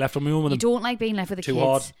 Don't like being left on my own with You them. don't like being left with the Too kids.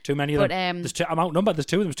 hard. Too many of But, them. I'm outnumbered. There's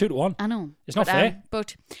 2 of them. It's 2 to 1. I know. It's not but, fair.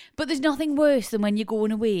 But there's nothing worse than when you're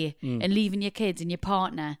going away and leaving your kids, and your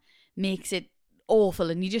partner makes it awful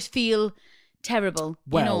and you just feel terrible.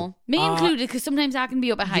 Well, me included, because sometimes I can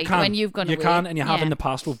be up a height when you've gone You away. can, and you have in the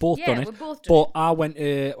past. We've both Yeah, done it. we've both done but I went.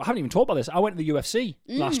 I haven't even talked about this. I went to the UFC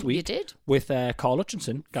last week. You did? With Carl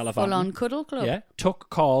Hutchinson, gallivanting. Full on cuddle club. Yeah,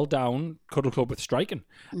 took Carl down, Cuddle Club with striking.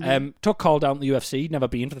 Mm-hmm. Took Carl down to the UFC, never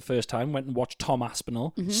been for the first time. Went and watched Tom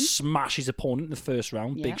Aspinall Mm-hmm. smash his opponent in the first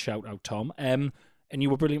round. Yeah. Big shout out, Tom. And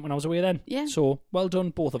you were brilliant when I was away then. Yeah. So well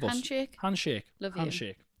done, both of us. Handshake. Love you.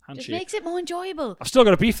 Handshake. Just Handshake. makes it more enjoyable. I've still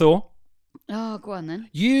got a beef though. Oh, go on then.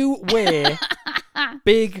 You wear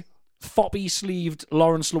big, floppy sleeved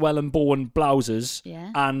Lawrence Llewellyn Bowen blouses,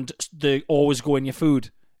 Yeah. and they always go in your food,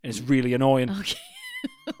 and it's really annoying. Okay.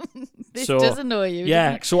 This So, does annoy you.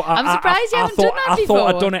 Yeah, doesn't it? so I'm surprised you haven't thought, done that I thought I'd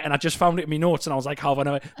before. done it, and I just found it in my notes, and I was like, "How have I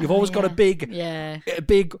never?" You've always got a big, Yeah.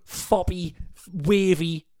 floppy,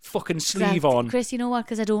 wavy fucking sleeve on. Chris, you know what?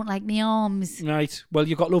 Because I don't like my arms. Right. Well,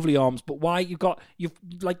 you've got lovely arms, but why you've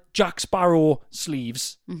like Jack Sparrow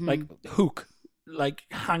sleeves, like hook, like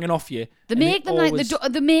hanging off you. They and make them always-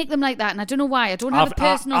 they make them like that, and I don't know why. I don't have a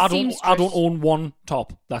personal seamstress. I don't own one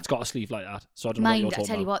top that's got a sleeve like that, so I don't know what Mind, you're I talking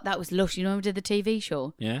tell you about. what, that was lush. You know, who did the TV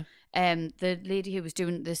show? Yeah. The lady who was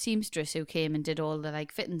doing the seamstress who came and did all the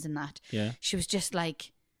like fittings and that. Yeah. She was just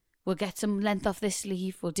like we'll get some length off this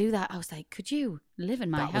sleeve. We'll do that. I was like, could you live in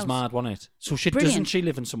my house? That was mad, wasn't it? So Brilliant. doesn't she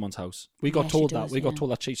live in someone's house? We got Yeah, told she that. does, We got yeah.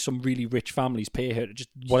 told that some really rich families pay her to just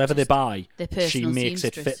whatever they buy. their She personal makes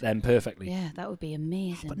it seamstress. fit them perfectly. Yeah, that would be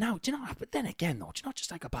amazing. But now, do you know? But then again, though, do you not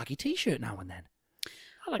just like a baggy t-shirt now and then?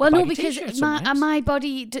 I like a Well, no, baggy because t-shirt my sometimes. my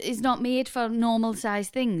body is not made for normal size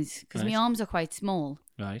things because Right. my arms are quite small,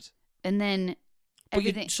 Right. and then But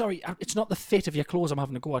everything. sorry, it's not the fit of your clothes I'm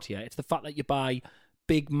having to go at here. It's the fact that you buy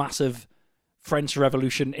big, massive French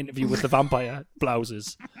Revolution Interview with the Vampire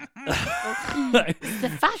blouses.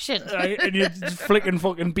 the fashion. Right? And you're just flicking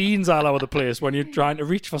fucking beans all over the place when you're trying to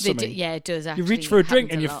reach for They do- something. yeah, it does actually. You reach for a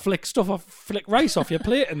drink happens and you lot. flick rice off your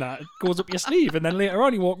plate and that. It goes up your sleeve. And then later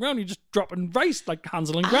on you walk around, you're just dropping rice like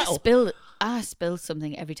Hansel and Gretel. I spill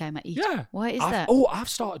something every time I eat. Yeah. Why is I've- that? Oh, I've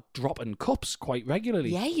started dropping cups quite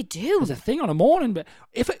regularly. Yeah, you do. There's a thing on a morning, but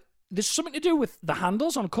there's something to do with the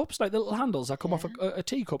handles on cups, like the little handles that come off a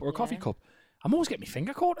tea cup or a coffee cup. I'm always getting my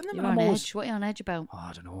finger caught in them. You're and on I'm always, edge. What are you on edge about? oh,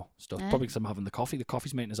 I don't know, stuff. Eh? Probably because I'm having the coffee. The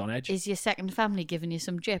coffee's making us on edge. Is your second family giving you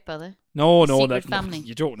some drip, are they? No, Secret that family.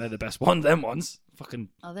 you don't know the best ones. Them ones, fucking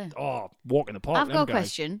Are they? walk in the park. I've them got a guys.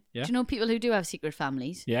 question. Yeah? Do you know people who do have secret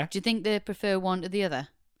families? Yeah. Do you think they prefer one to the other?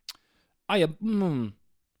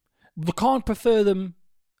 We can't prefer them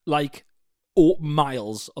like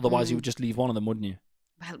miles. Otherwise, you would just leave one of them, wouldn't you?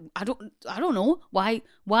 Well, I don't know.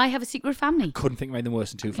 Why have a secret family? Couldn't think of anything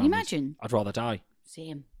worse than two Can you families. imagine? I'd rather die.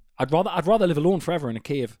 Same. I'd rather live alone forever in a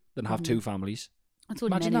cave than have two families. That's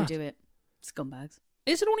only Imagine men that. who do it. Scumbags.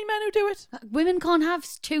 Is it only men who do it? Women can't have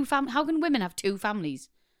two families. How can women have two families?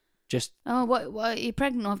 Just Oh, what? You're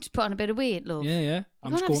pregnant? I've just put on a bit of weight, love. yeah. You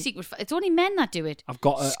I'm can't just have going. a secret. It's only men that do it. I've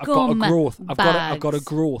got a growth. I've got a Scumbags.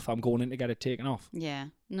 growth. I'm going in to get it taken off. Yeah.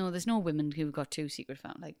 No, there's no women who've got two secret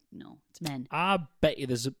families. Like, no, it's men. I bet you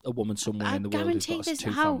there's a woman somewhere I in the world who's guarantee got there's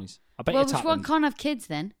two how. families. I bet Well, it's which one happened. can't have kids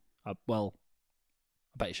then? I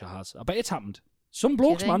bet you she has. I bet it's happened. Some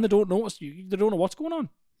blokes, think? man, they don't know. They don't know what's going on.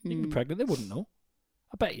 You can be Hmm. pregnant, they wouldn't know.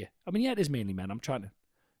 I bet you. I mean, yeah, it is mainly men. I'm trying to,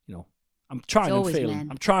 I'm trying and always failing. men.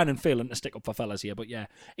 I'm trying and failing to stick up for fellas here. But yeah,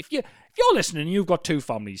 if you're listening and you've got two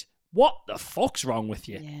families, what the fuck's wrong with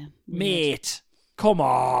you, Yeah. weird. mate? Come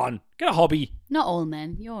on, get a hobby. Not all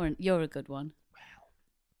men. You're a good one.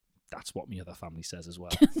 That's what my other family says as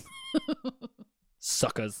well.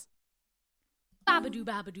 Suckers. Babadoo,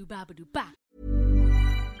 babadoo, babadoo, ba.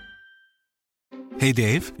 Hey,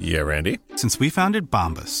 Dave. Yeah, Randy. Since we founded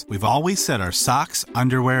Bombas, we've always said our socks,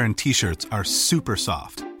 underwear, and T-shirts are super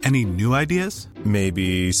soft. Any new ideas?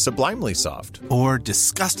 Maybe sublimely soft. Or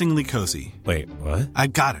disgustingly cozy? Wait, what? I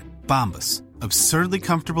got it. Bombas. Absurdly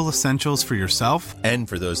comfortable essentials for yourself And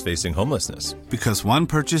for those facing homelessness. because one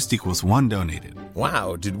purchased equals one donated.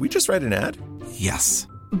 Wow, did we just write an ad? Yes.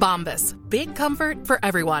 Bombas. Big comfort for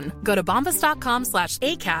everyone. Go to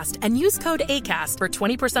bombas.com/ACAST and use code ACAST for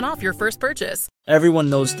 20% off your first purchase. Everyone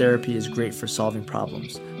knows therapy is great for solving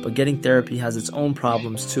problems, but getting therapy has its own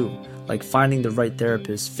problems too, like finding the right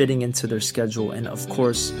therapist, fitting into their schedule, and of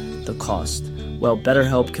course, the cost. Well,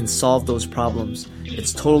 BetterHelp can solve those problems.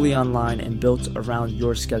 It's totally online and built around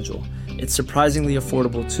your schedule. It's surprisingly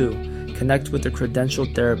affordable too. Connect with a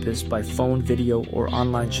credentialed therapist by phone, video, or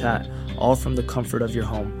online chat, all from the comfort of your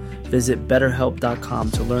home. Visit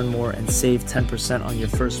BetterHelp.com to learn more and save 10% on your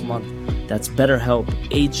first month. That's BetterHelp,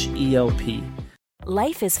 H-E-L-P.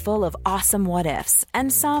 Life is full of awesome what-ifs,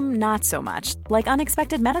 and some not so much, like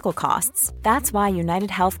unexpected medical costs. That's why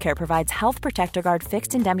United Healthcare provides Health Protector Guard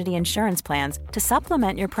fixed indemnity insurance plans to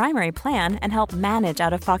supplement your primary plan and help manage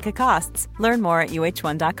out-of-pocket costs. Learn more at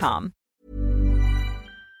UH1.com.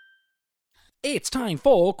 It's time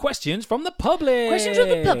for questions from the public. Questions from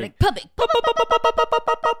the public. Public.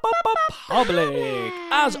 Public.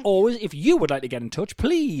 As always, if you would like to get in touch,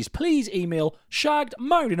 please email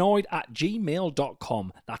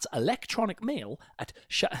shaggedmarriedanoid@gmail.com. That's electronic mail at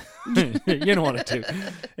you know what to do.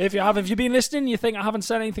 If you've been listening, you think I haven't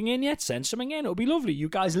sent anything in yet, send something in. It'll be lovely. You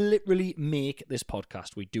guys literally make this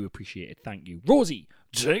podcast. We do appreciate it. Thank you. Rosie,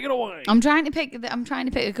 take it away. I'm trying to pick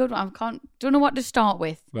a good one. Don't know what to start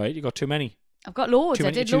with. Right, you got too many. I've got loads. Too I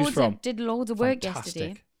many to did choose loads. from. Did loads of work Fantastic.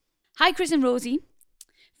 yesterday. Hi, Chris and Rosie.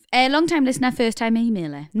 Long time listener, first time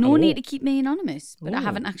emailer. No Hello. need to keep me anonymous, but I Oh.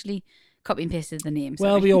 haven't actually copy and pasted the names.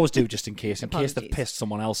 Well, we always do just in case they've Apologies. pissed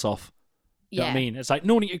someone else off. You know what I Yeah. mean? It's like,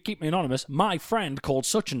 no need to keep me anonymous. My friend called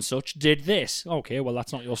such and such did this. Okay, well,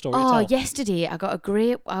 that's not your story at Oh, all. yesterday I got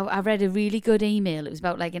I read a really good email. It was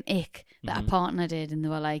about like an ick that Mm-hmm. a partner did, and they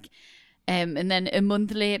were like, And then a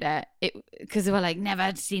month later, because they were like, never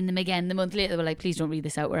had seen them again. The month later, they were like, please don't read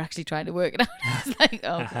this out. We're actually trying to work it out. I was like,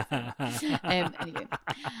 oh. Anyway,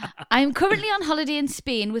 I am currently on holiday in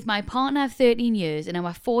Spain with my partner of 13 years and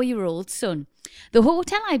our 4-year-old son. The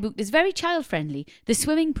hotel I booked is very child-friendly. The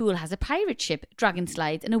swimming pool has a pirate ship, dragon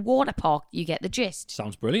slides, and a water park. You get the gist.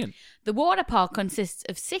 Sounds brilliant. The water park consists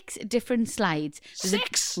of 6 different slides. There's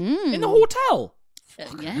 6? In the hotel?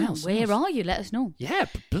 Yeah, hell, where sounds- are you? Let us know. Yeah,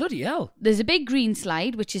 bloody hell. There's a big green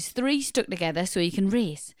slide, which is 3 stuck together so you can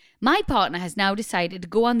race. My partner has now decided to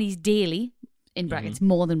go on these daily, in brackets,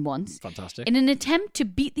 more than once, Fantastic. in an attempt to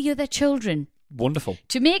beat the other children. Wonderful.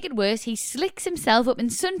 To make it worse, he slicks himself up in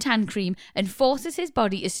suntan cream and forces his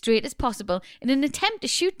body as straight as possible in an attempt to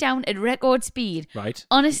shoot down at record speed. Right.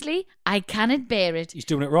 Honestly, I cannot bear it. He's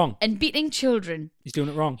doing it wrong. And beating children. He's doing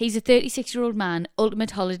it wrong. He's a 36-year-old man,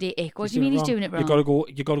 ultimate holiday ick. What do you mean he's doing it wrong?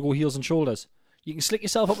 You gotta go heels and shoulders. You can slick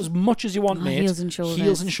yourself up as much as you want, mate. Heels and shoulders.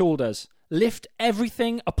 Heels and shoulders. Lift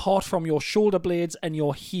everything apart from your shoulder blades and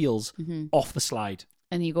your heels off the slide.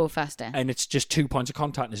 And you go faster. And it's just 2 points of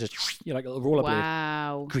contact and it's just, you're like a little rollerblade.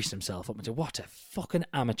 Wow. Grease himself up and say, what a fucking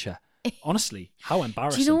amateur. Honestly, how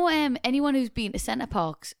embarrassing. Do you know anyone who's been to Centre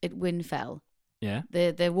Parks at Winfell? Yeah.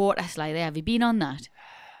 The water slide there, have you been on that?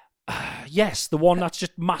 Yes, the one that's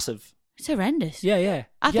just massive. It's horrendous. Yeah.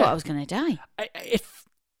 I thought I was going to die.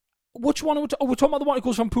 Which one are we talking about? The one that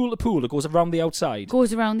goes from pool to pool, it goes around the outside.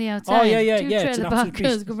 Goes around the outside. Oh, yeah. Two It's an trailer park absolute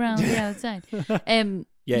girls beast. go around the outside.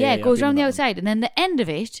 Yeah, it goes I've been around the on that outside, and then the end of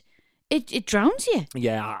it, it drowns you.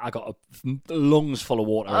 Yeah, I got lungs full of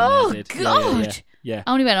water. Oh, in there, did. God. Yeah.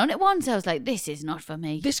 I only went on it once. I was like, this is not for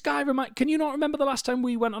me. This guy can you not remember the last time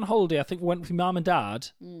we went on holiday? I think we went with my mum and dad.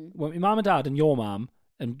 Went with my mum and dad and your mum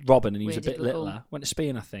and Robin, and he was a Where bit did we go? littler. Went to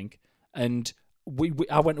Spain, I think, and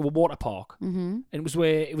I went to a water park, and it was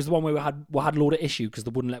the one where we had a load of issue because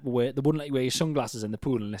they wouldn't let you wear your sunglasses in the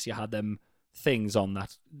pool unless you had them things on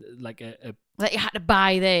that, like a That you had to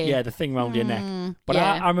buy there. yeah, the thing round your neck. But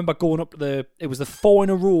yeah. I remember going up it was the 4 in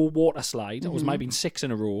a row water slide. It was maybe 6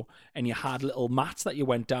 in a row, and you had little mats that you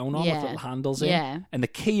went down on with Yeah. little handles in. Yeah. And the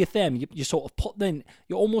key of them, you sort of put them in,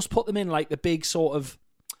 you almost put them in like the big sort of,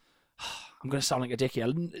 I'm going to sound like a dick here.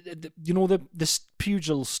 You know the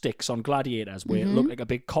pugil sticks on gladiators where it look like a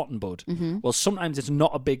big cotton bud? Well, sometimes it's not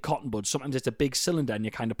a big cotton bud. Sometimes it's a big cylinder and you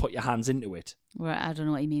kind of put your hands into it. Right, I don't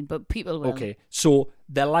know what you mean, but people will. Okay, so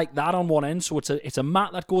they're like that on one end. So it's a mat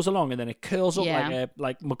that goes along and then it curls up Yeah.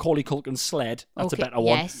 like Macaulay Culkin's sled. That's Okay, a better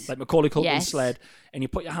one. yes. Like Macaulay Culkin's Yes. sled. And you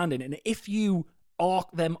put your hand in, and if you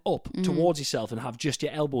arc them up towards yourself and have just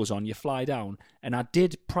your elbows on, you fly down. And I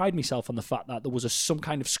did pride myself on the fact that there was some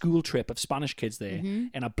kind of school trip of Spanish kids there,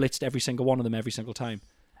 and I blitzed every single one of them every single time.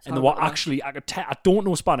 And they were actually, I don't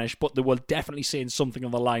know Spanish, but they were definitely saying something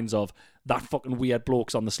on the lines of, that fucking weird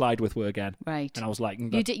blokes on the slide with were again. Right. And I was like,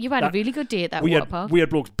 You had a really good day at that weird, water park.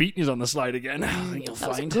 weird blokes beating us on the slide again. You'll That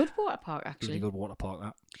was a find. good water park, actually. Really good water park,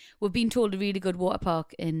 that. We've been told a really good water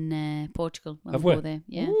park in Portugal when Have we we? go there.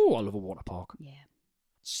 Yeah. Ooh, I love a water park. Yeah.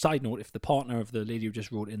 Side note, if the partner of the lady who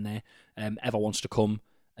just wrote in there ever wants to come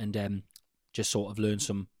and just sort of learn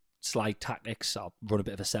some slide tactics, I'll run a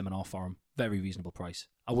bit of a seminar for him. Very reasonable price.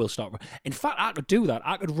 I will start. In fact, I could do that.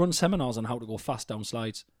 I could run seminars on how to go fast down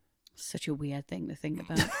slides. Such a weird thing to think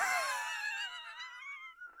about.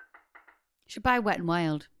 Should buy Wet and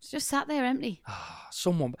Wild. It's just sat there empty.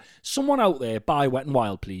 Someone out there, buy Wet and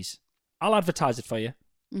Wild, please. I'll advertise it for you.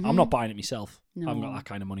 I'm not buying it myself. I haven't got that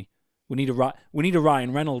kind of money. We need a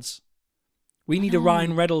Ryan Reynolds. We need a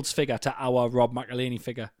Ryan Reynolds figure to our Rob McElhenney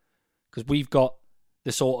figure, because we've got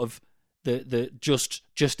the sort of the just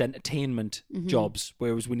entertainment jobs,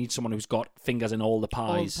 whereas we need someone who's got fingers in all the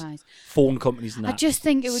pies. Phone companies and that. I just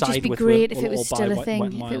think it would just Side be with great we'll- if it we'll was all still buy a thing. Wet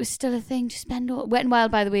and If Wild. it was still a thing to spend all... Wet and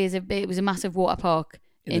Wild, by the way, it was a massive water park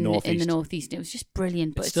In the northeast. northeast. It was just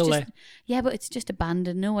brilliant. But It's still just, there. Yeah, but it's just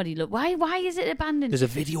abandoned. Nobody look. Why is it abandoned? There's a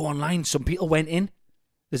video online. Some people went in.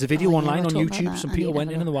 There's a video Oh, yeah, online we'll on talk about YouTube. that. Some I people need to went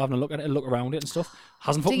have in a and they were having a look at it, look around it and stuff.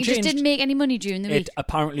 Hasn't So fucking you changed. just didn't make any money during the week? It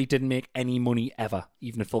apparently didn't make any money ever.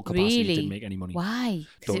 Even at full capacity, Really? it didn't make any money. Why?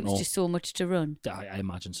 Because Don't it was know. just so much to run. I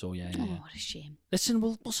imagine so, yeah. Oh, what a shame. Listen,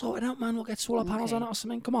 we'll sort it out, man. We'll get solar panels Okay. on it or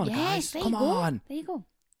something. Come on, Yes, guys. there Come you go. on. There you go.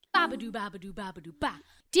 Babadoo, babadoo, babadoo, ba.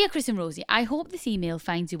 Dear Chris and Rosie, I hope this email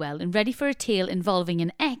finds you well and ready for a tale involving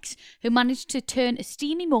an ex who managed to turn a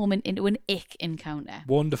steamy moment into an ick encounter.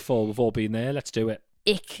 Wonderful. We've all been there. Let's do it.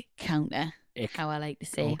 Ick counter. Ick. How I like to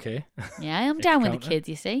say. Okay. Yeah, I'm Ick down with the counter. kids,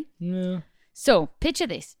 you see. No. So, picture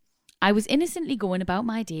this. I was innocently going about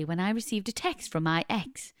my day when I received a text from my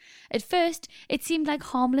ex. At first, it seemed like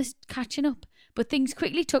harmless catching up, but things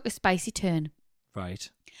quickly took a spicy turn. Right.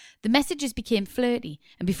 The messages became flirty,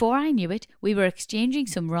 and before I knew it, we were exchanging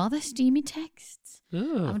some rather steamy texts. I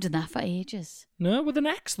Oh. haven't done that for ages. No, with an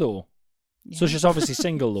ex, though. Yeah. So she's obviously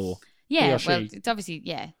single, though. He Yeah, or she. well, it's obviously,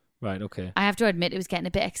 yeah. Right, okay. I have to admit, it was getting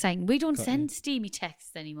a bit exciting. We don't Got send steamy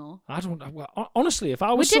texts anymore. I don't know. Well, honestly, if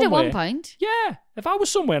I We was did somewhere... at one point. Yeah. If I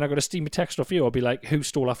was somewhere and I got a steamy text off you, I'd be like, who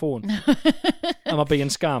stole our phone? Am I being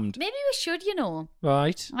scammed? Maybe we should, you know.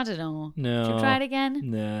 Right. I don't know. No. Should we try it again?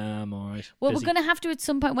 Nah, I'm all right. Well, Busy. we're going to have to at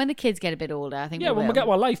some point when the kids get a bit older, I think. Yeah, when we will. get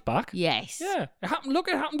our life back. Yes. Yeah. It happened. Look,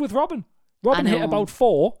 it happened with Robin. Robin I hit know. about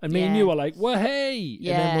 4, and me and Yeah. you were like, well, hey. And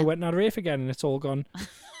then Yeah. we went and had a rave again, and it's all gone...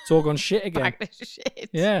 It's all gone shit again. Back to shit.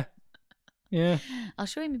 Yeah. Yeah. I'll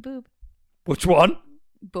show you my boob. Which one?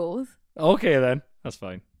 Both. Okay, then. That's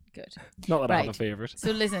fine. Good. Not that I have a Right. favourite. So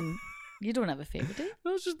listen, you don't have a favourite, do you?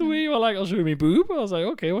 That's just the way you were like, I'll show you my boob. I was like,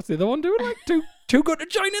 okay, what's the other one doing? Like, too good to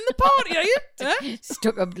join in the party, are you? Eh?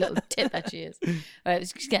 Stuck up little tit that she is. Right,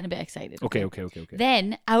 she's getting a bit excited. Okay.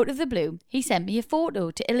 Then, out of the blue, he sent me a photo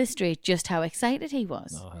to illustrate just how excited he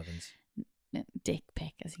was. Oh, heavens. Dick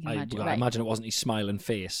pic, as you can I imagine. I Right. imagine it wasn't his smiling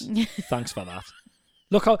face. Thanks for that.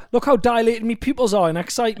 Look how dilated my pupils are in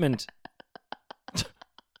excitement.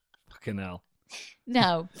 Fucking hell.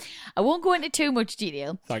 Now, I won't go into too much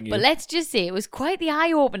detail, Thank you. but let's just say it was quite the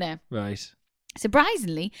eye-opener. Right.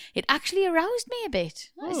 Surprisingly, it actually aroused me a bit.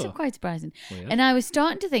 That's Oh. quite surprising. Weird. And I was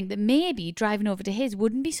starting to think that maybe driving over to his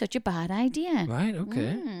wouldn't be such a bad idea. Right,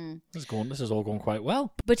 okay. Mm. This is all going quite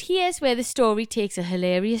well. But here's where the story takes a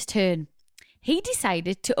hilarious turn. He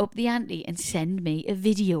decided to up the ante and send me a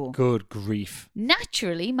video. Good grief.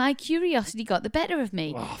 Naturally, my curiosity got the better of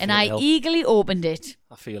me, Oh, I and feel I ill. eagerly opened it.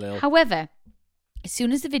 I feel ill. However, as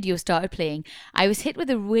soon as the video started playing, I was hit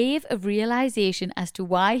with a wave of realization as to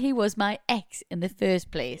why he was my ex in the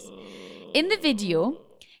first place. In the video,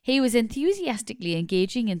 he was enthusiastically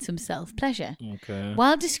engaging in some self-pleasure, Okay.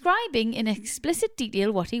 while describing in explicit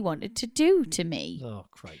detail what he wanted to do to me. Oh,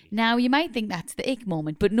 crikey. Now, you might think that's the ick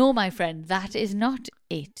moment, but no, my friend, that is not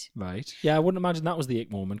it. Right. Yeah, I wouldn't imagine that was the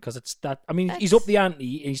ick moment because it's that. I mean, he's That's- up the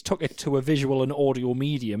ante. He's took it to a visual and audio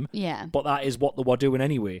medium. Yeah. But that is what they were doing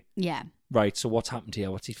anyway. Yeah. Right. So what's happened here?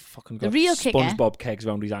 What's he fucking got? The real kicker- SpongeBob kegs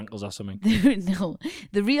around his ankles or something. No,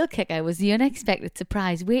 the real kicker was the unexpected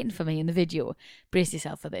surprise waiting for me in the video. Brace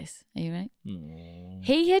yourself for this. Are you right?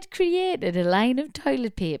 He had created a line of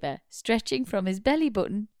toilet paper stretching from his belly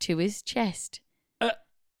button to his chest.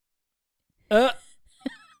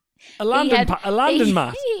 A landing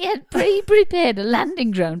mat. He had pre-prepared a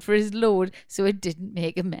landing ground for his load so it didn't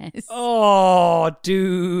make a mess. Oh,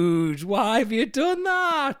 dude, why have you done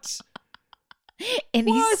that? In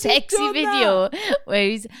Why his has he sexy done video where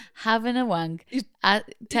he's having a wank,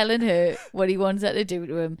 telling her what he wants her to do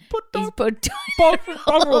to him. He's put Bog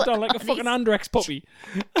rolled down like a on fucking his- Andrex puppy.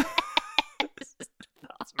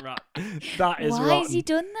 That's right. That is Why rotten. has he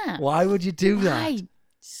done that? Why would you do that? Why?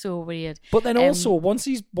 So weird. But then also, once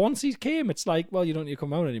he's came, it's like, well, you don't need to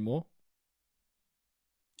come out anymore.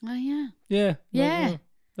 Oh yeah. Yeah. Yeah.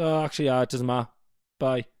 Oh, actually, it doesn't matter.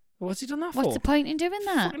 Bye. What's he done that for? What's the point in doing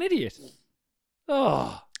that? Fucking idiot.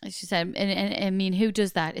 Oh. She said, and I mean, who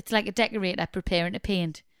does that? It's like a decorator preparing to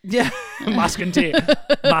paint. Yeah. Masking tape.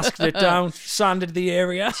 Masked it down. Sanded the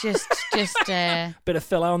area. Just Bit of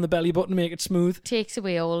filler on the belly button, make it smooth. takes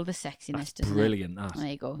away all the sexiness. Doesn't Brilliant. It? That. There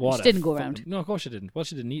you go. What She a didn't go fucking- around. No, of course she didn't. Well,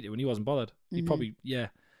 she didn't need it when he wasn't bothered. He probably, yeah.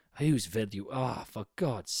 Whose video? Oh, for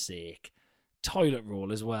God's sake. Toilet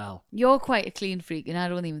roll as well. You're quite a clean freak, and I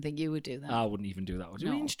don't even think you would do that. I wouldn't even do that. Would you?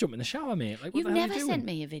 No. You just jump in the shower, mate. Like, what You've the hell are never you doing? sent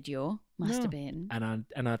me a video masturbating.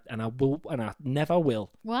 And I never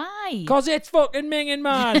will. Why? Cause it's fucking minging,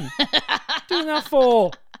 man. Doing that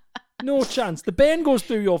for no chance. The bane goes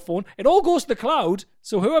through your phone. It all goes to the cloud.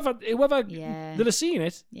 So whoever Yeah. that has seen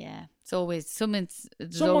it, Yeah, it's always someone's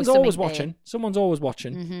someone's always watching. Someone's always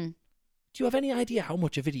watching. Mm-hmm. Do you have any idea how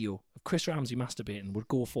much a video of Chris Ramsey masturbating would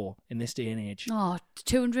go for in this day and age? Oh,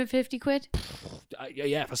 250 quid?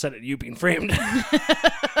 Yeah, if I said it, you've been framed.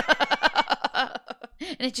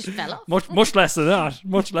 And it just fell off. much less than that.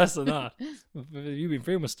 Much less than that. If you've been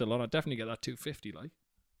framed was still on, I'd definitely get that 250. Like.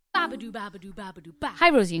 Babadoo, babadoo, babadoo, ba. Hi,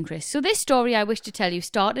 Rosie and Chris. So this story I wish to tell you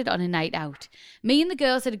started on a night out. Me and the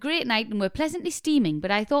girls had a great night and were pleasantly steaming,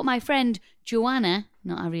 but I thought my friend Joanna,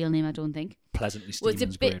 not her real name, I don't think. Pleasantly was steaming a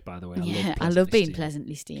is bit- great, by the way. I love being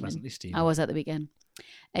pleasantly steaming. Pleasantly steaming. I was at the weekend.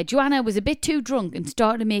 Joanna was a bit too drunk and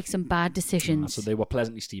started to make some bad decisions. So they were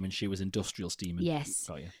pleasantly steaming. She was industrial steaming. Yes.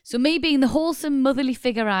 Got you. So me being the wholesome motherly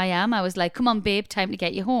figure I am, I was like, come on, babe, time to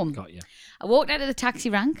get you home. Got you. I walked out of the taxi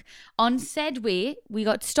rank. On said way, we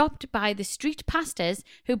got stopped by the street pastors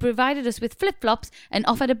who provided us with flip-flops and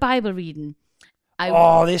offered a Bible reading.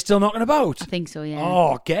 Oh, they're still knocking about? I think so, yeah.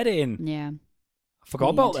 Oh, get in. Yeah. I forgot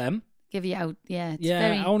about them. Give you out. Yeah. It's Yeah,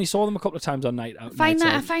 very... I only saw them a couple of times on night out.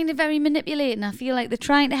 I find it very manipulating. I feel like they're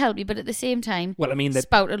trying to help you, but at the same time, well, I mean,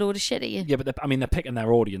 spout a load of shit at you. Yeah, but they're picking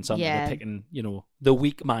their audience, aren't they? Yeah. They're picking, the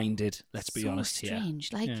weak-minded, let's be honest here.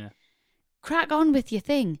 Strange. Like, crack on with your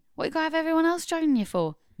thing. What you got to have everyone else joining you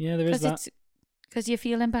for? Yeah, there is that. Because you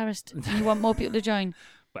feel embarrassed and you want more people to join.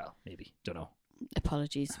 Well, maybe. Don't know.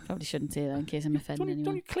 Apologies. Probably shouldn't say that in case I'm offending anyone.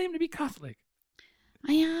 Don't you claim to be Catholic?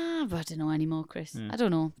 I am, but I don't know anymore, Chris. Yeah. I don't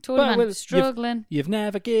know. Totally man, struggling. You've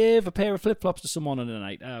never give a pair of flip-flops to someone on a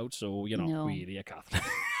night out, so you're not really a Catholic.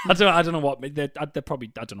 I don't know what they're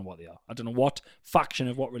probably. I don't know what they are. I don't know what faction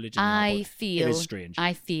of what religion. It is strange.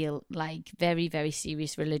 I feel like very, very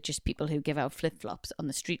serious religious people who give out flip-flops on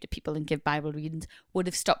the street to people and give Bible readings would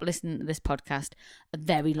have stopped listening to this podcast a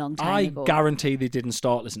very long time ago. I guarantee they didn't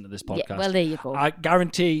start listening to this podcast. Yeah, well, there you go. I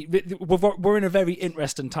guarantee we're in a very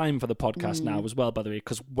interesting time for the podcast now as well, by the way,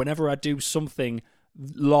 because whenever I do something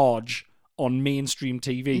large on mainstream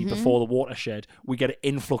TV before the watershed, we get an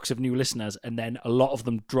influx of new listeners, and then a lot of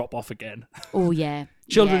them drop off again. Oh yeah,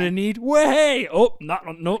 Children in need. Way, oh,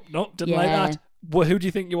 no, didn't like that. Well, who do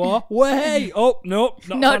you think you are? Way, oh, no,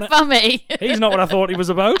 not for me. He's not what I thought he was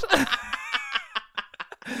about.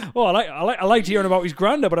 Oh, I liked hearing about his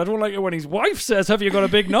granda, but I don't like it when his wife says, "Have you got a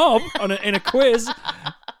big knob?" in a quiz.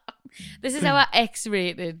 This is our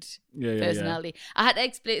X-rated personality. Yeah. I had to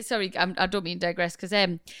explain. Sorry, I don't mean to digress. Because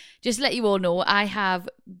just to let you all know, I've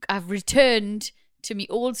returned to my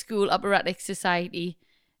old school operatic society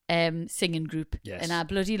singing group, and I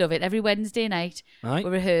bloody love it. Every Wednesday night we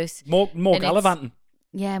rehearse. More gallivanting.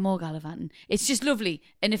 Yeah, more gallivanting. It's just lovely.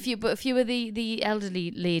 And a few of the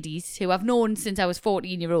elderly ladies who I've known since I was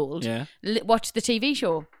 14-year-old watched the TV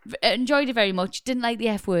show. Enjoyed it very much. Didn't like the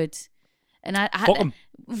F words. And I had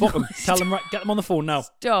Fuck them. Tell them, get them on the phone now.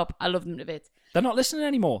 Stop. I love them to bits. They're not listening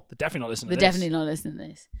anymore. They're definitely not listening to this. They're definitely not listening to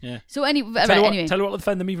this. Yeah. So anyway. Tell you what will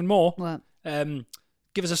offend them even more. What?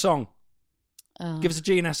 Give us a song. Give us a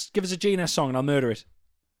GNS song and I'll murder it.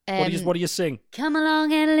 What do you sing? Come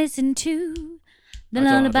along and listen to the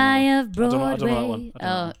lullaby of Broadway. I don't know that one.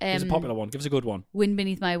 It's a popular one. Give us a good one. Wind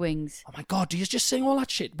Beneath My Wings. Oh my God, do you just sing all that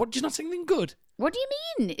shit? What, do you not sing anything good? What do you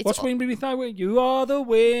mean? What's wind beneath my wings? You are the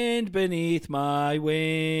wind beneath my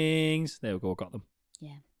wings. There we go, got them.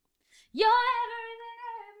 Yeah. You're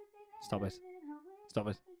everything. Stop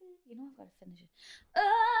it. You know I've got to finish it.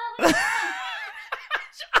 Oh,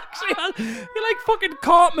 actually, you're like fucking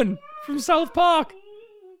Cartman from South Park.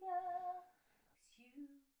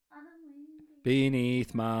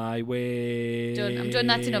 Beneath my wings. I'm done.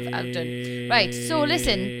 That's enough. I'm done. Right. So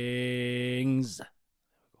listen.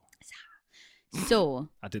 So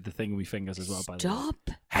I did the thing with my fingers as well. By the way. Stop,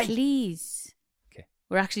 please. Okay.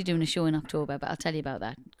 We're actually doing a show in October, but I'll tell you about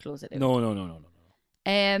that. Close it out.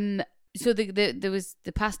 No. So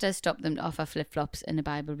the pastor stopped them to offer flip-flops and a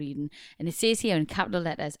Bible reading, and it says here in capital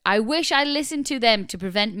letters, "I wish I listened to them to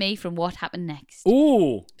prevent me from what happened next."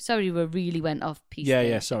 Oh, sorry, we really went off piece.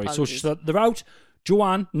 Yeah, sorry. Apologies. So they're out.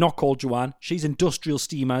 Joanne, not called Joanne. She's industrial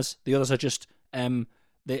steamers. The others are just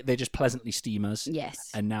they're just pleasantly steamers.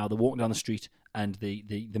 Yes. And now they're walking down the street, and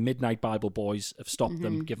the Midnight Bible Boys have stopped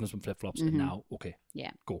them, given them some flip-flops, and now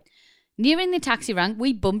go. Nearing the taxi rank,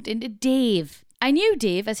 we bumped into Dave. I knew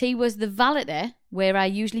Dave as he was the valeter where I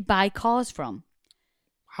usually buy cars from.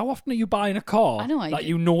 How often are you buying a car? I know. That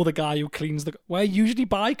you know the guy who cleans where you usually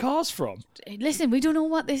buy cars from? Listen, we don't know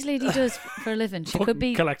what this lady does for a living. She could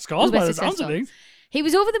be collects cars by the sounds of things. He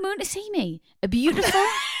was over the moon to see me. A beautiful.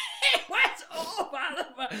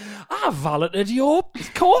 I valeted your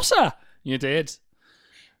Corsa. You did.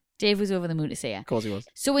 Dave was over the moon to see her. Of course he was.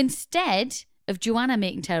 So instead of Joanna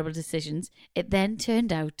making terrible decisions, it then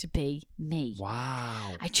turned out to be me.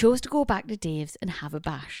 Wow. I chose to go back to Dave's and have a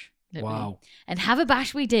bash. Wow. And have a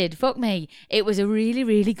bash we did. Fuck me. It was a really,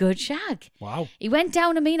 really good shag. Wow. He went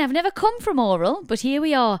down to me, and I've never come from oral, but here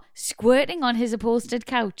we are, squirting on his upholstered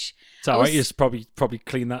couch. It's all right. You just probably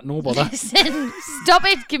clean that, no bother. Listen, stop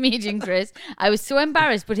it, comedian Chris. I was so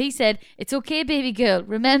embarrassed, but he said, "It's okay, baby girl.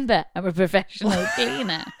 Remember, I'm a professional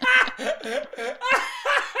cleaner."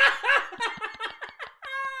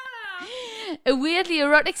 A weirdly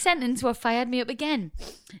erotic sentence what fired me up again.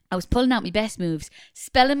 I was pulling out my best moves,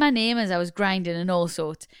 spelling my name as I was grinding and all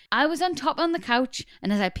sorts. I was on top on the couch,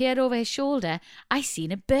 and as I peered over his shoulder, I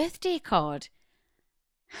seen a birthday card,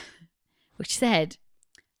 which said,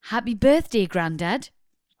 "Happy birthday, Grandad."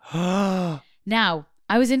 Now,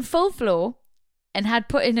 I was in full flow and had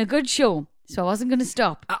put in a good show, so I wasn't going to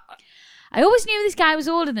stop. I always knew this guy was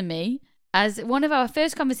older than me, as one of our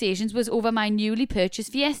first conversations was over my newly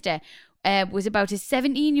purchased Fiesta, was about his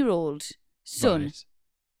 17-year-old son. Right.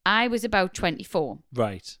 I was about 24.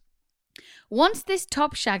 Right. Once this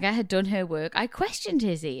top shagger had done her work, I questioned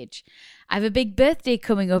his age. I have a big birthday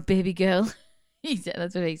coming up, baby girl. He said,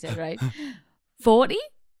 that's what he said, right? 40?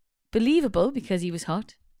 Believable because he was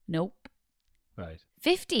hot. Nope. Right.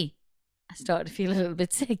 50? I started to feel a little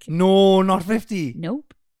bit sick. No, not 50.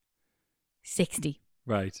 Nope. 60.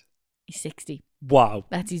 Right. He's 60. Wow.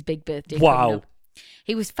 That's his big birthday. Wow. coming up.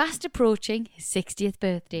 He was fast approaching his 60th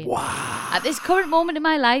birthday. Wow. At this current moment in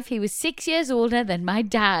my life, he was 6 years older than my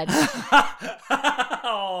dad.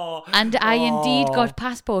 And I indeed got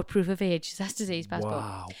passport proof of age. That's to say his passport.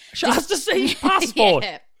 Wow. She has to see his passport.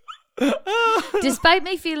 Yeah. Despite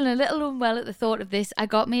me feeling a little unwell at the thought of this, I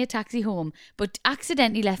got me a taxi home, but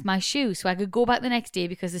accidentally left my shoe so I could go back the next day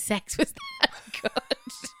because the sex was that good.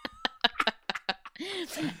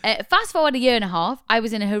 Fast forward a year and a half, I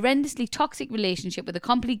was in a horrendously toxic relationship with a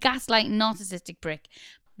complete gaslighting narcissistic prick.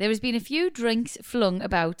 There has been a few drinks flung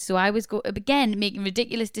about, so I was again making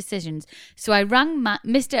ridiculous decisions. So I rang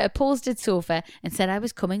Mr. Upholstered Sofa and said I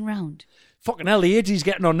was coming round. Fucking hell, the age he's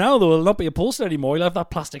getting on now, though, will not be upholstered anymore. He'll have that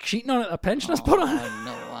plastic sheeting on it that pensioners put on.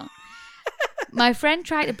 No. My friend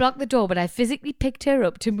tried to block the door, but I physically picked her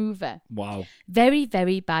up to move her. Wow. Very,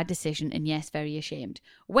 very bad decision, and yes, very ashamed.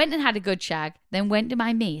 Went and had a good shag, then went to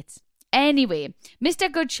my mates. Anyway,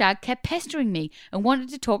 Mr. Good Shag kept pestering me and wanted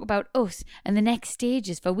to talk about us and the next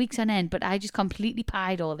stages for weeks on end, but I just completely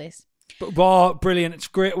pied all this. But, wow, brilliant. It's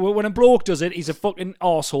great. When a bloke does it, he's a fucking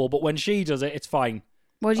arsehole, but when she does it, it's fine.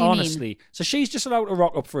 What do you mean? Honestly. So she's just allowed to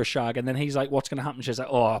rock up for a shag, and then he's like, what's going to happen? She's like,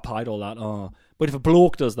 oh, I pied all that. Oh. But if a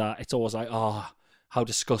bloke does that, it's always like, oh, how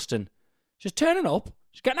disgusting. She's turning up.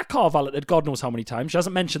 She's getting a car valeted God knows how many times. She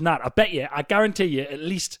hasn't mentioned that. I guarantee you, at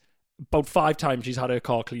least about 5 times she's had her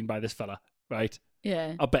car cleaned by this fella, right?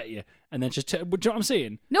 Yeah. I bet you. And then she's... do you know what I'm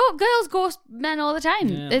saying? No, girls ghost men all the time.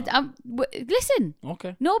 Yeah. Listen.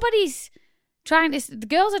 Okay. Nobody's trying to... The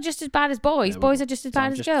girls are just as bad as boys. Yeah, boys are just as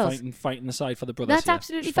bad as girls. Fighting the side for the brothers. That's here.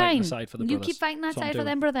 absolutely Just fighting fine. the side for the You brothers. keep fighting that That's what I'm side for doing.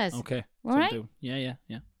 them brothers. Okay. All right? Yeah.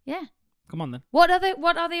 Yeah. Come on then. What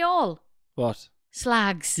are they all? What?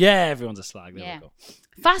 Slags. Yeah, everyone's a slag. There we go.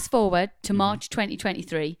 Fast forward to March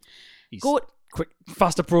 2023. He's Go... quick,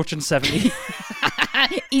 fast approaching 70.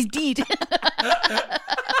 He's dead.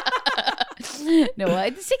 No,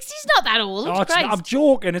 60's not that old. Oh, Christ. I'm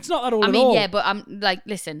joking. It's not that old at all. Yeah, but I'm like,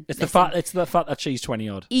 listen. It's the fact that she's 20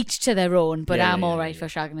 odd. Each to their own, but Yeah, I'm yeah, all right yeah. for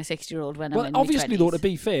shagging a 60-year-old when I'm Well, in obviously, my 20s. though, to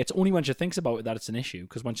be fair, it's only when she thinks about it that it's an issue.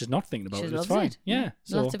 Because when she's not thinking about She it, it's loves fine. it. Yeah.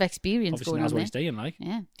 So Lots of experience obviously going knows on what there. he's doing, like.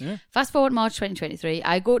 Yeah. Yeah. Fast forward March 2023,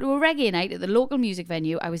 I go to a reggae night at the local music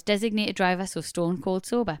venue. I was designated driver, so stone cold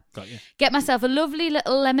sober. Got you. Get myself a lovely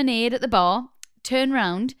little lemonade at the bar, turn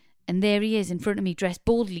round, and there he is in front of me, dressed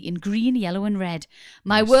boldly in green, yellow and red.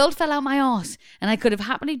 My world fell out my arse, and I could have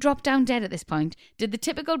happily dropped down dead at this point. Did the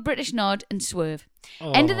typical British nod and swerve.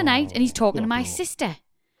 End of the night, and he's talking to my sister.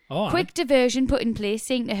 Oh, Quick diversion put in place,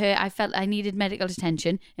 saying to her I felt I needed medical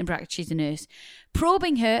attention, in brackets she's a nurse.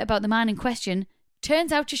 Probing her about the man in question,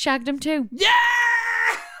 turns out she shagged him too. Yeah!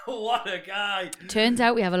 What a guy. Turns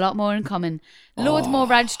out we have a lot more in common. Loads more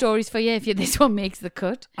rad stories for you if this one makes the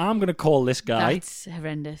cut. I'm going to call this guy... That's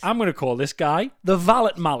horrendous. I'm going to call this guy the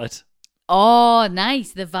Valet Mallet. Oh,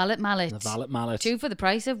 nice. The Valet Mallet. The Valet Mallet. 2 for the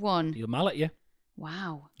price of 1. He'll mallet you.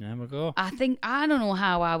 Wow. There we go. I don't know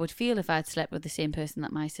how I would feel if I'd slept with the same person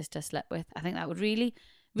that my sister slept with. I think that would really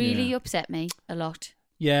upset me a lot.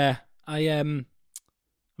 Yeah. I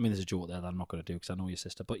mean, there's a joke there that I'm not going to do because I know your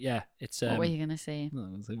sister. But yeah, it's... What were you going to say?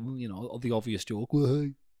 You know, the obvious joke. Well,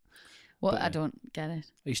 hey. What? But, I don't get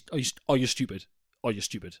it. Are you stupid? Are you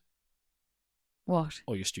stupid? What?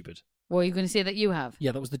 Are you stupid? What are you going to say that you have?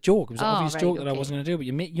 Yeah, that was the joke. It was an obvious right, joke that I okay. wasn't going to do, but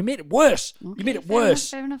you made it worse. Okay, You made it fair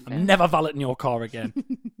worse. enough, fair I'm enough. never valeting your car again.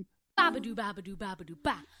 Babadoo, babadoo, babadoo,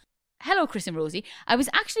 ba. Hello, Chris and Rosie. I was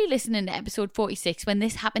actually listening to episode 46 when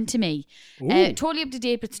this happened to me. Ooh. Totally up to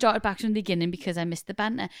date, but started back from the beginning because I missed the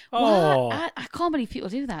banter. Oh. What? I can't believe people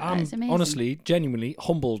do that. I'm It's amazing. honestly, genuinely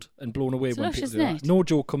humbled and blown away It's when lush, people do isn't that. it? No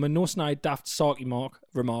joke coming, no snide, daft, sarky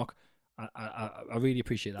remark. I really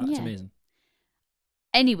appreciate that. It's Yeah. amazing.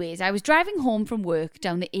 Anyways, I was driving home from work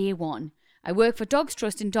down the A1. I work for Dogs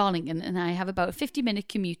Trust in Darlington, and I have about a 50-minute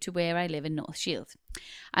commute to where I live in North Shields.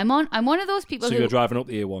 I'm one of those people So who... you're driving up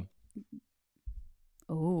the A1.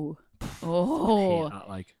 Oh. Hate Oh. that,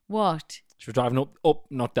 like. What? So you're driving up,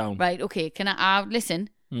 not down. Right, okay. Can I listen?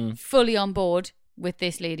 Fully on board with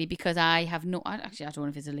this lady because I have no... Actually, I don't know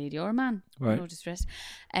if it's a lady or a man. Right. No distress.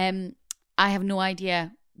 I have no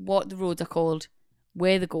idea what the roads are called,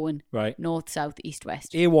 where they're going. Right. North, south, east,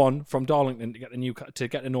 west. A1 from Darlington to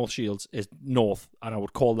get to North Shields is north, and I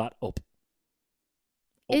would call that up.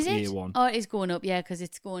 Is the it? A1. Oh, it is going up, yeah, because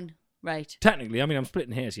it's going right. Technically, I mean, I'm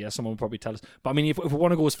splitting hairs here. Someone will probably tell us. But I mean, if we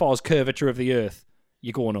want to go as far as curvature of the earth,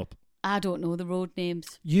 you're going up. I don't know the road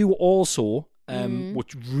names. You also,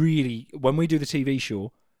 which really, when we do the TV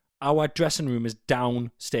show, our dressing room is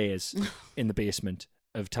downstairs in the basement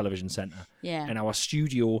of Television Centre. Yeah. And our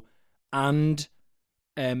studio and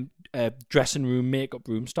dressing room, makeup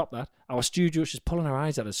room, stop that. Our studio, she's pulling her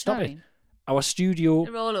eyes at us. Stop Sorry. it. Our studio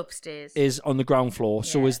They're all upstairs. is on the ground floor,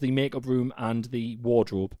 so Yeah. is the makeup room and the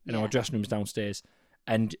wardrobe, and Yeah. our dressing room's downstairs.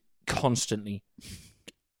 And constantly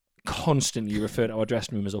refer to our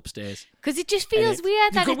dressing room as upstairs. Because it just feels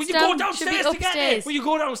weird that it's you go should be downstairs to get there. upstairs. Well, you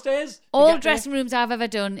go downstairs. to All get there. dressing rooms I've ever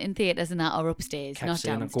done in theatres and that are upstairs, Kept not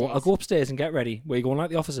saying, downstairs. I'll go upstairs and get ready. Where you going, like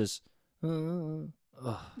the officers?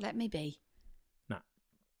 Let me be. Nah.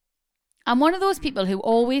 I'm one of those people who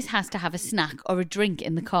always has to have a snack or a drink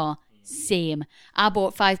in the car. Same. I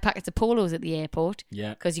bought 5 packets of polos at the airport.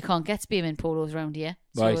 Yeah. Because you can't get spearmint polos around here.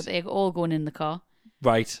 So Right. they're all going in the car.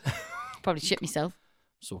 Right. Probably shit myself.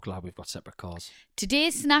 So glad we've got separate cars.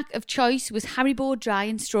 Today's snack of choice was Haribo dry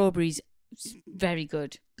and strawberries. It's very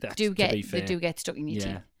good. That's, They to be they fair. do get stuck in your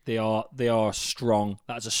Yeah, teeth. they are strong.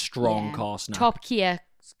 That's a strong Yeah. car snack. Top Kia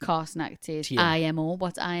car snack it is. Tier. IMO.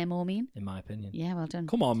 What's IMO mean? in my opinion. Yeah, well done.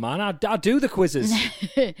 Come on, man. I do the quizzes.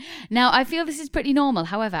 Now, I feel this is pretty normal.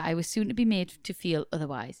 However, I was soon to be made to feel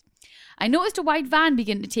otherwise. I noticed a white van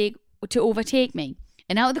begin to overtake me,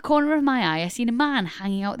 and out of the corner of my eye, I seen a man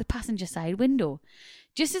hanging out the passenger side window.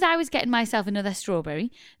 Just as I was getting myself another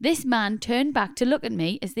strawberry, this man turned back to look at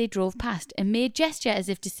me as they drove past and made gesture as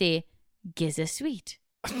if to say, "Giz a sweet,"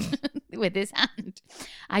 with his hand.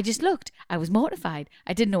 I just looked. I was mortified.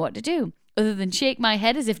 I didn't know what to do, other than shake my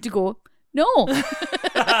head as if to go, "No."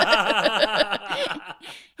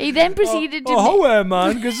 He then proceeded to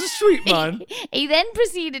man, because it's sweet, man. He then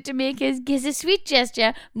proceeded to make his "giz a sweet"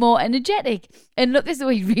 gesture more energetic and look as though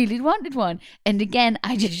he really wanted one. And again,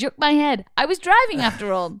 I just shook my head. I was driving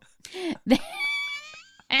after all.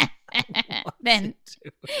 Then,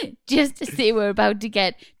 just as they were about to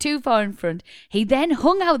get too far in front, he then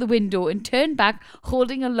hung out the window and turned back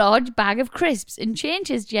holding a large bag of crisps and changed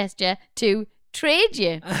his gesture to "trade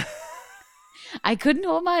you." I couldn't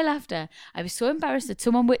hold my laughter. I was so embarrassed that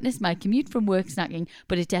someone witnessed my commute from work snacking,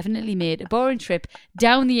 but it definitely made a boring trip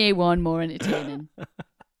down the A1 more entertaining.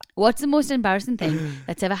 What's the most embarrassing thing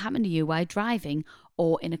that's ever happened to you while driving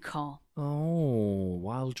or in a car? Oh,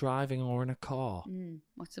 while driving or in a car.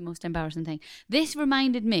 What's the most embarrassing thing? This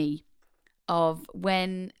reminded me of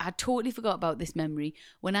when I totally forgot about this memory.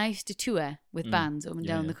 When I used to tour with bands up and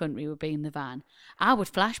down the country, would be in the van. I would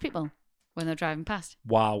flash people when they're driving past.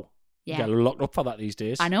 Wow. Yeah. You get locked up for that these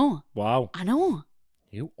days. I know. Wow. I know.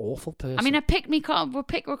 You awful person. I mean, I picked me car. We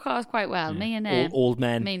pick our cars quite well. Yeah. Me and Old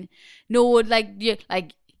men. I mean, no, like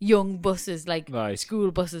young buses, like Right. school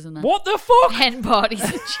buses and that. What the fuck? Hen parties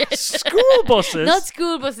and shit. School buses? Not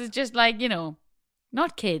school buses, just like,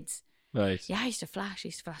 not kids. Right. Yeah, I used to flash. I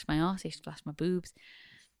used to flash my arse. I used to flash my boobs.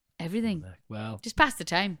 Everything. Well, Just pass the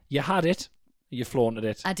time. you had it. You flaunted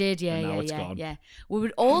it. I did, yeah, And now yeah, it's yeah, gone. yeah. We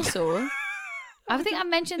would also. I think I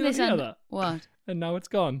mentioned You this don't on hear that? what? And now it's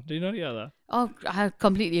gone. Do you not hear that? Oh, I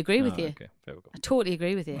completely agree with you. Okay, there we go. I totally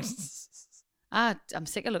agree with you. I'm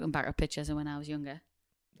sick of looking back at pictures of when I was younger.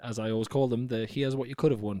 As I always call them, the here's what you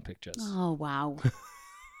could have won pictures. Oh, wow.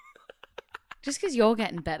 Just because you're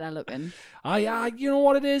getting better looking. You know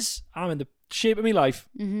what it is? I'm in the shape of my life.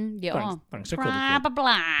 Mm-hmm. You Thanks- are. thanks to Cuddle Club. Blah, blah,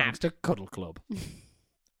 blah. Thanks to Cuddle Club.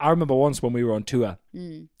 I remember once when we were on tour,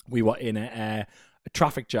 Mm. we were in a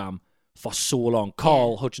traffic jam for so long.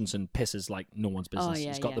 Carl Hutchinson pisses like no one's business. Oh, yeah,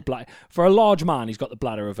 He's got yeah. the bladder. For a large man, he's got the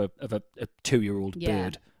bladder of a 2-year-old Yeah.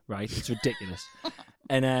 bird, right? It's ridiculous.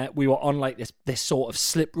 And we were on like this sort of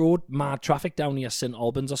slip road, mad traffic down near St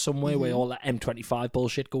Albans or somewhere where all that M25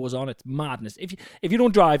 bullshit goes on. It's madness. If you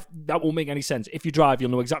don't drive, that won't make any sense. If you drive,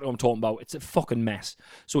 you'll know exactly what I'm talking about. It's a fucking mess.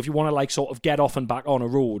 So if you want to like sort of get off and back on a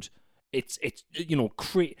road, it's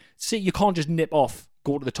see, you can't just nip off,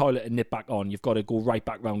 go to the toilet and nip back on. You've got to go right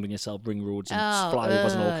back round on yourself, ring roads and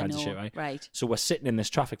flyovers and all kinds of no. shit, right? Right. So we're sitting in this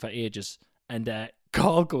traffic for ages, and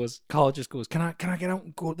Carl just goes, can I get out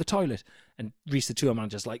and go to the toilet? And Reese, the tour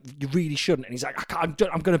manager's like, you really shouldn't. And he's like, I'm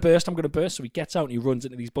going to burst. So he gets out and he runs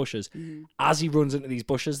into these bushes. As he runs into these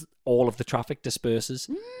bushes, all of the traffic disperses,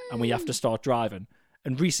 and we have to start driving.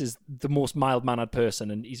 And Reese is the most mild-mannered person,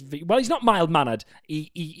 and he's not mild-mannered.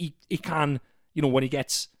 He can, when he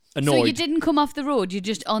gets annoyed. So you didn't come off the road. You're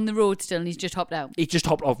just on the road still, and he's just hopped out. He just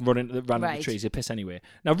hopped off and ran into the trees. He'd piss anyway.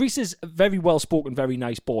 Now, Reese is a very well-spoken, very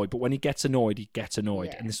nice boy, but when he gets annoyed, he gets annoyed.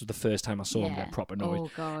 Yeah. And this was the first time I saw him get proper annoyed.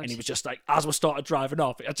 Oh, God. And he was just like, as we started driving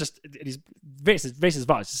off, Reese's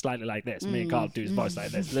voice is slightly like this. Me and Carl do his voice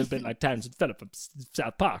like this, a little bit like Townsend Phillip from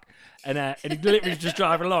South Park. And he literally was just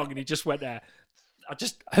driving along, and he just went there. I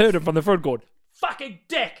just heard him from the front going, "Fucking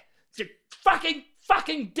dick! You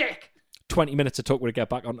fucking dick!" 20 minutes it took to get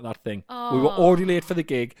back onto that thing. Oh. We were already late for the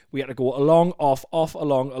gig. We had to go along, off,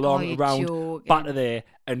 along, around, joking. back to there.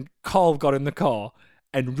 And Carl got in the car,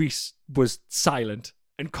 and Reese was silent.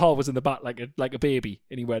 And Carl was in the back like a baby.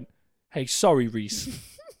 And he went, "Hey, sorry, Reese."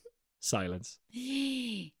 Silence.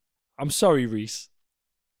 "I'm sorry, Reese."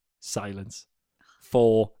 Silence.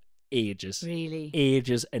 For ages. Really?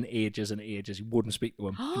 Ages and ages and ages. He wouldn't speak to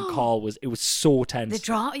him. And Carl it was so tense. The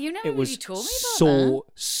drama. You never It was really told me about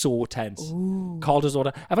so tense. Ooh. Carl does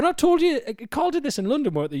order. Have I not told you? Carl did this in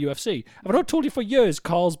London. We're at the UFC. Have I not told you for years?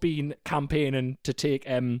 Carl's been campaigning to take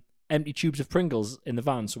empty tubes of Pringles in the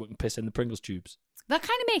van so we can piss in the Pringles tubes. That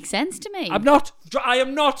kind of makes sense to me. I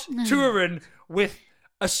am not touring with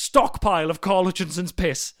a stockpile of Carl Hutchinson's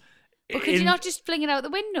piss. But could you not just fling it out the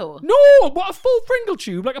window? No, what, a full Pringle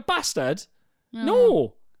tube like a bastard?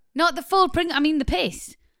 No. Not the full Pringle. I mean the piss.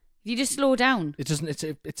 If you just slow down. It doesn't.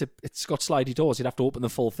 It's got slidey doors. You'd have to open the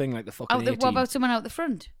full thing like the fucking. What about someone out the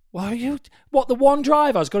front? Why are you? What, the one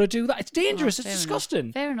driver's got to do that? It's dangerous. It's fair disgusting.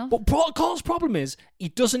 enough. Fair enough. But Carl's problem is he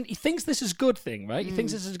thinks this is a good thing, right? He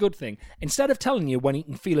thinks this is a good thing. Instead of telling you when he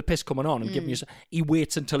can feel a piss coming on and giving you, he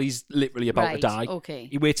waits until he's literally about to die. Okay.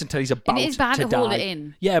 He waits until he's about And it is bad to to die. hold it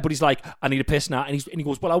in. Yeah, but he's like, "I need a piss now," and he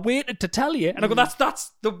goes, "Well, I waited to tell you," and I go, "That's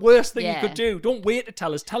the worst thing you could do. Don't wait to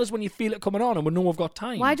tell us. Tell us when you feel it coming on, and we know we've got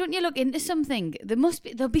time." Why don't you look into something?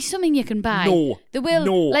 There'll be something you can buy. No, There will.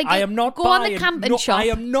 No, Like, I am not go buying. on the camping no, shop. I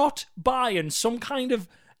am not buying some kind of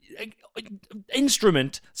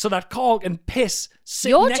instrument so that Carl can piss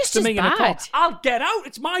sitting You're next just to as me in a car. bad. I'll get out.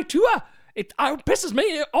 It's my tour. It pisses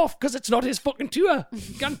me off because it's not his fucking tour.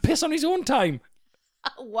 He can piss on his own time.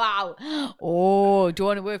 Wow. Oh, do you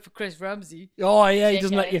want to work for Chris Ramsey? Oh yeah, he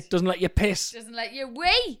doesn't Dickhead. let you piss. Doesn't let you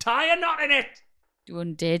wait. Tie a knot in it. You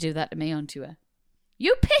wouldn't dare do that to me on tour.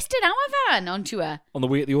 You pissed in our van on tour. On the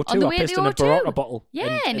way at the O2, On the way I at pissed the in a O2. Barocca bottle.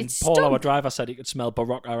 Yeah, and it Paul, stunk. our driver, said he could smell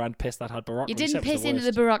Barocca and piss that had Barocca. You He said didn't it was piss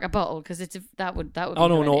into the worst. Barocca bottle because that would. Oh be no,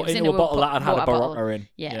 horrendous. It was into a bottle that had a water bottle. Barocca in.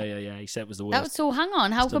 Yeah. Yeah. He said it was the worst. That was so. Hang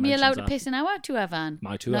on. How Still come you're allowed mentions to that. piss in our tour van?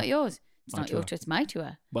 My tour. Not yours. It's My not your tour. tour. It's my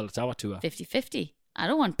tour. Well, it's our tour. 50-50. I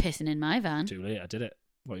don't want pissing in my van. Too late. I did it.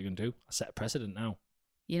 What are you going to do? I set a precedent now.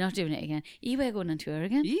 You're not doing it again. We're going on tour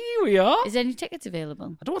again. Here we are. Is there any tickets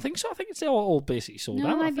available? I don't think so. I think it's all basically sold No, out.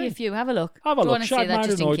 there might be a few. Have a look. Have a Do you look. wanna say that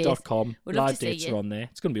just in case? Shagmarinoid.com. We'd love Live to see dates you. are on there.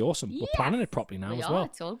 It's going to be awesome. We're planning it properly now We as are. well.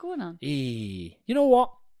 It's all going on. You know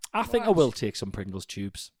what? I think I What? will take some Pringles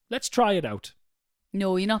tubes. Let's try it out.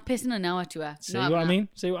 No, you're not pissing on our tour. See what I mean?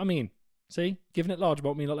 See what I mean? See? Giving it large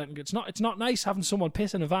about me not letting it. It's not nice having someone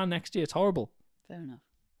piss in a van next to you. It's horrible. Fair enough.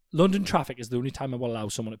 London traffic is the only time I will allow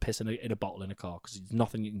someone to piss in a bottle in a car because there's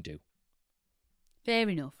nothing you can do. Fair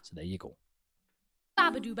enough. So there you go.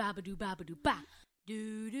 Babadoo, babadoo, babadoo, ba.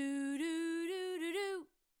 Do, do, do, do, do, do.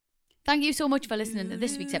 Thank you so much for listening to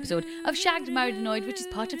this week's episode of Shagged, Married, Annoyed, which is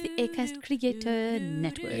part of the Acast Creator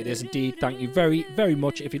Network. It is indeed. Thank you very, very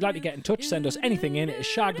much. If you'd like to get in touch, send us anything in. It is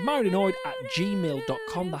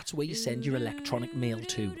shaggedmarriedannoyed@gmail.com. That's where you send your electronic mail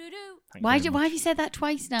to. Thank Why you very much. have you said that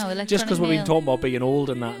twice now? Electronic Just because we've been mail? talking about being old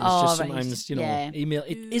and that. And Oh, it's just right. sometimes, Yeah. email.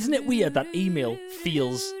 Isn't it weird that email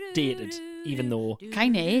feels dated, even though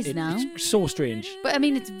Kind of is now. it's so strange? But I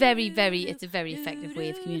mean, it's a very effective way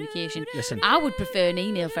of communication. Listen. I would prefer an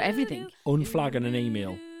email for everything. Unflagging an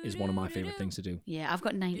email is one of my favourite things to do. Yeah, I've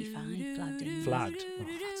got 95 flagged in. Flagged. Oh,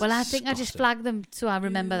 that's Well, I think I just disgusting. flagged them so I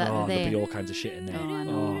remember that Oh, they're there'll there. be all kinds of shit in there. Oh, I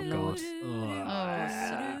know, God. Lord. Oh. Oh,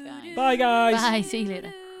 sorry, guys. Bye, guys. Bye, see you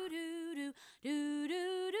later.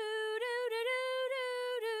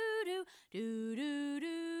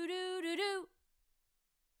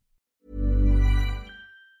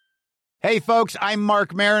 Hey, folks, I'm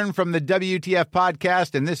Mark Maron from the WTF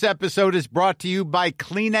Podcast, and this episode is brought to you by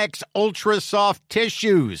Kleenex Ultra Soft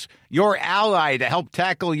Tissues, your ally to help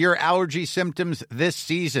tackle your allergy symptoms this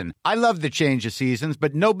season. I love the change of seasons,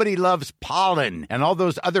 but nobody loves pollen and all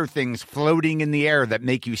those other things floating in the air that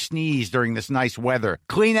make you sneeze during this nice weather.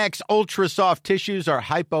 Kleenex Ultra Soft Tissues are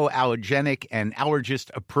hypoallergenic and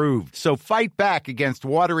allergist approved, so fight back against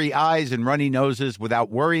watery eyes and runny noses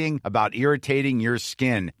without worrying about irritating your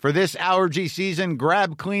skin. For this allergy season,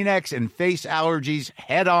 grab Kleenex and face allergies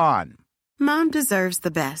head on. Mom deserves the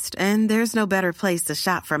best, and there's no better place to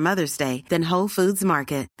shop for Mother's Day than Whole Foods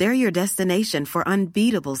Market. They're your destination for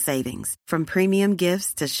unbeatable savings, from premium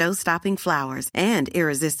gifts to show-stopping flowers and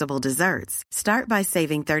irresistible desserts. Start by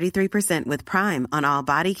saving 33% with Prime on all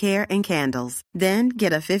body care and candles. Then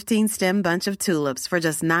get a 15-stem bunch of tulips for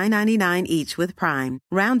just $9.99 each with Prime.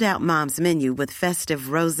 Round out Mom's menu with festive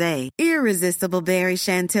rosé, irresistible berry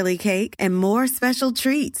chantilly cake, and more special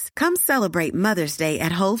treats. Come celebrate Mother's Day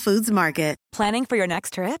at Whole Foods Market. Planning for your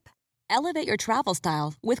next trip? Elevate your travel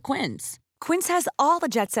style with Quince. Quince has all the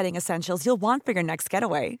jet-setting essentials you'll want for your next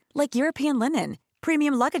getaway, like European linen,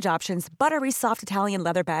 premium luggage options, buttery soft Italian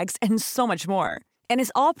leather bags, and so much more. And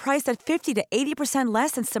is all priced at 50 to 80%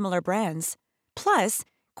 less than similar brands. Plus,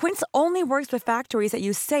 Quince only works with factories that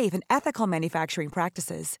use safe and ethical manufacturing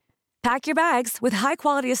practices. Pack your bags with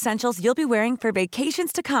high-quality essentials you'll be wearing for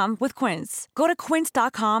vacations to come with Quince. Go to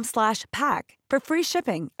quince.com/pack for free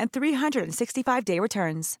shipping and 365-day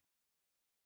returns.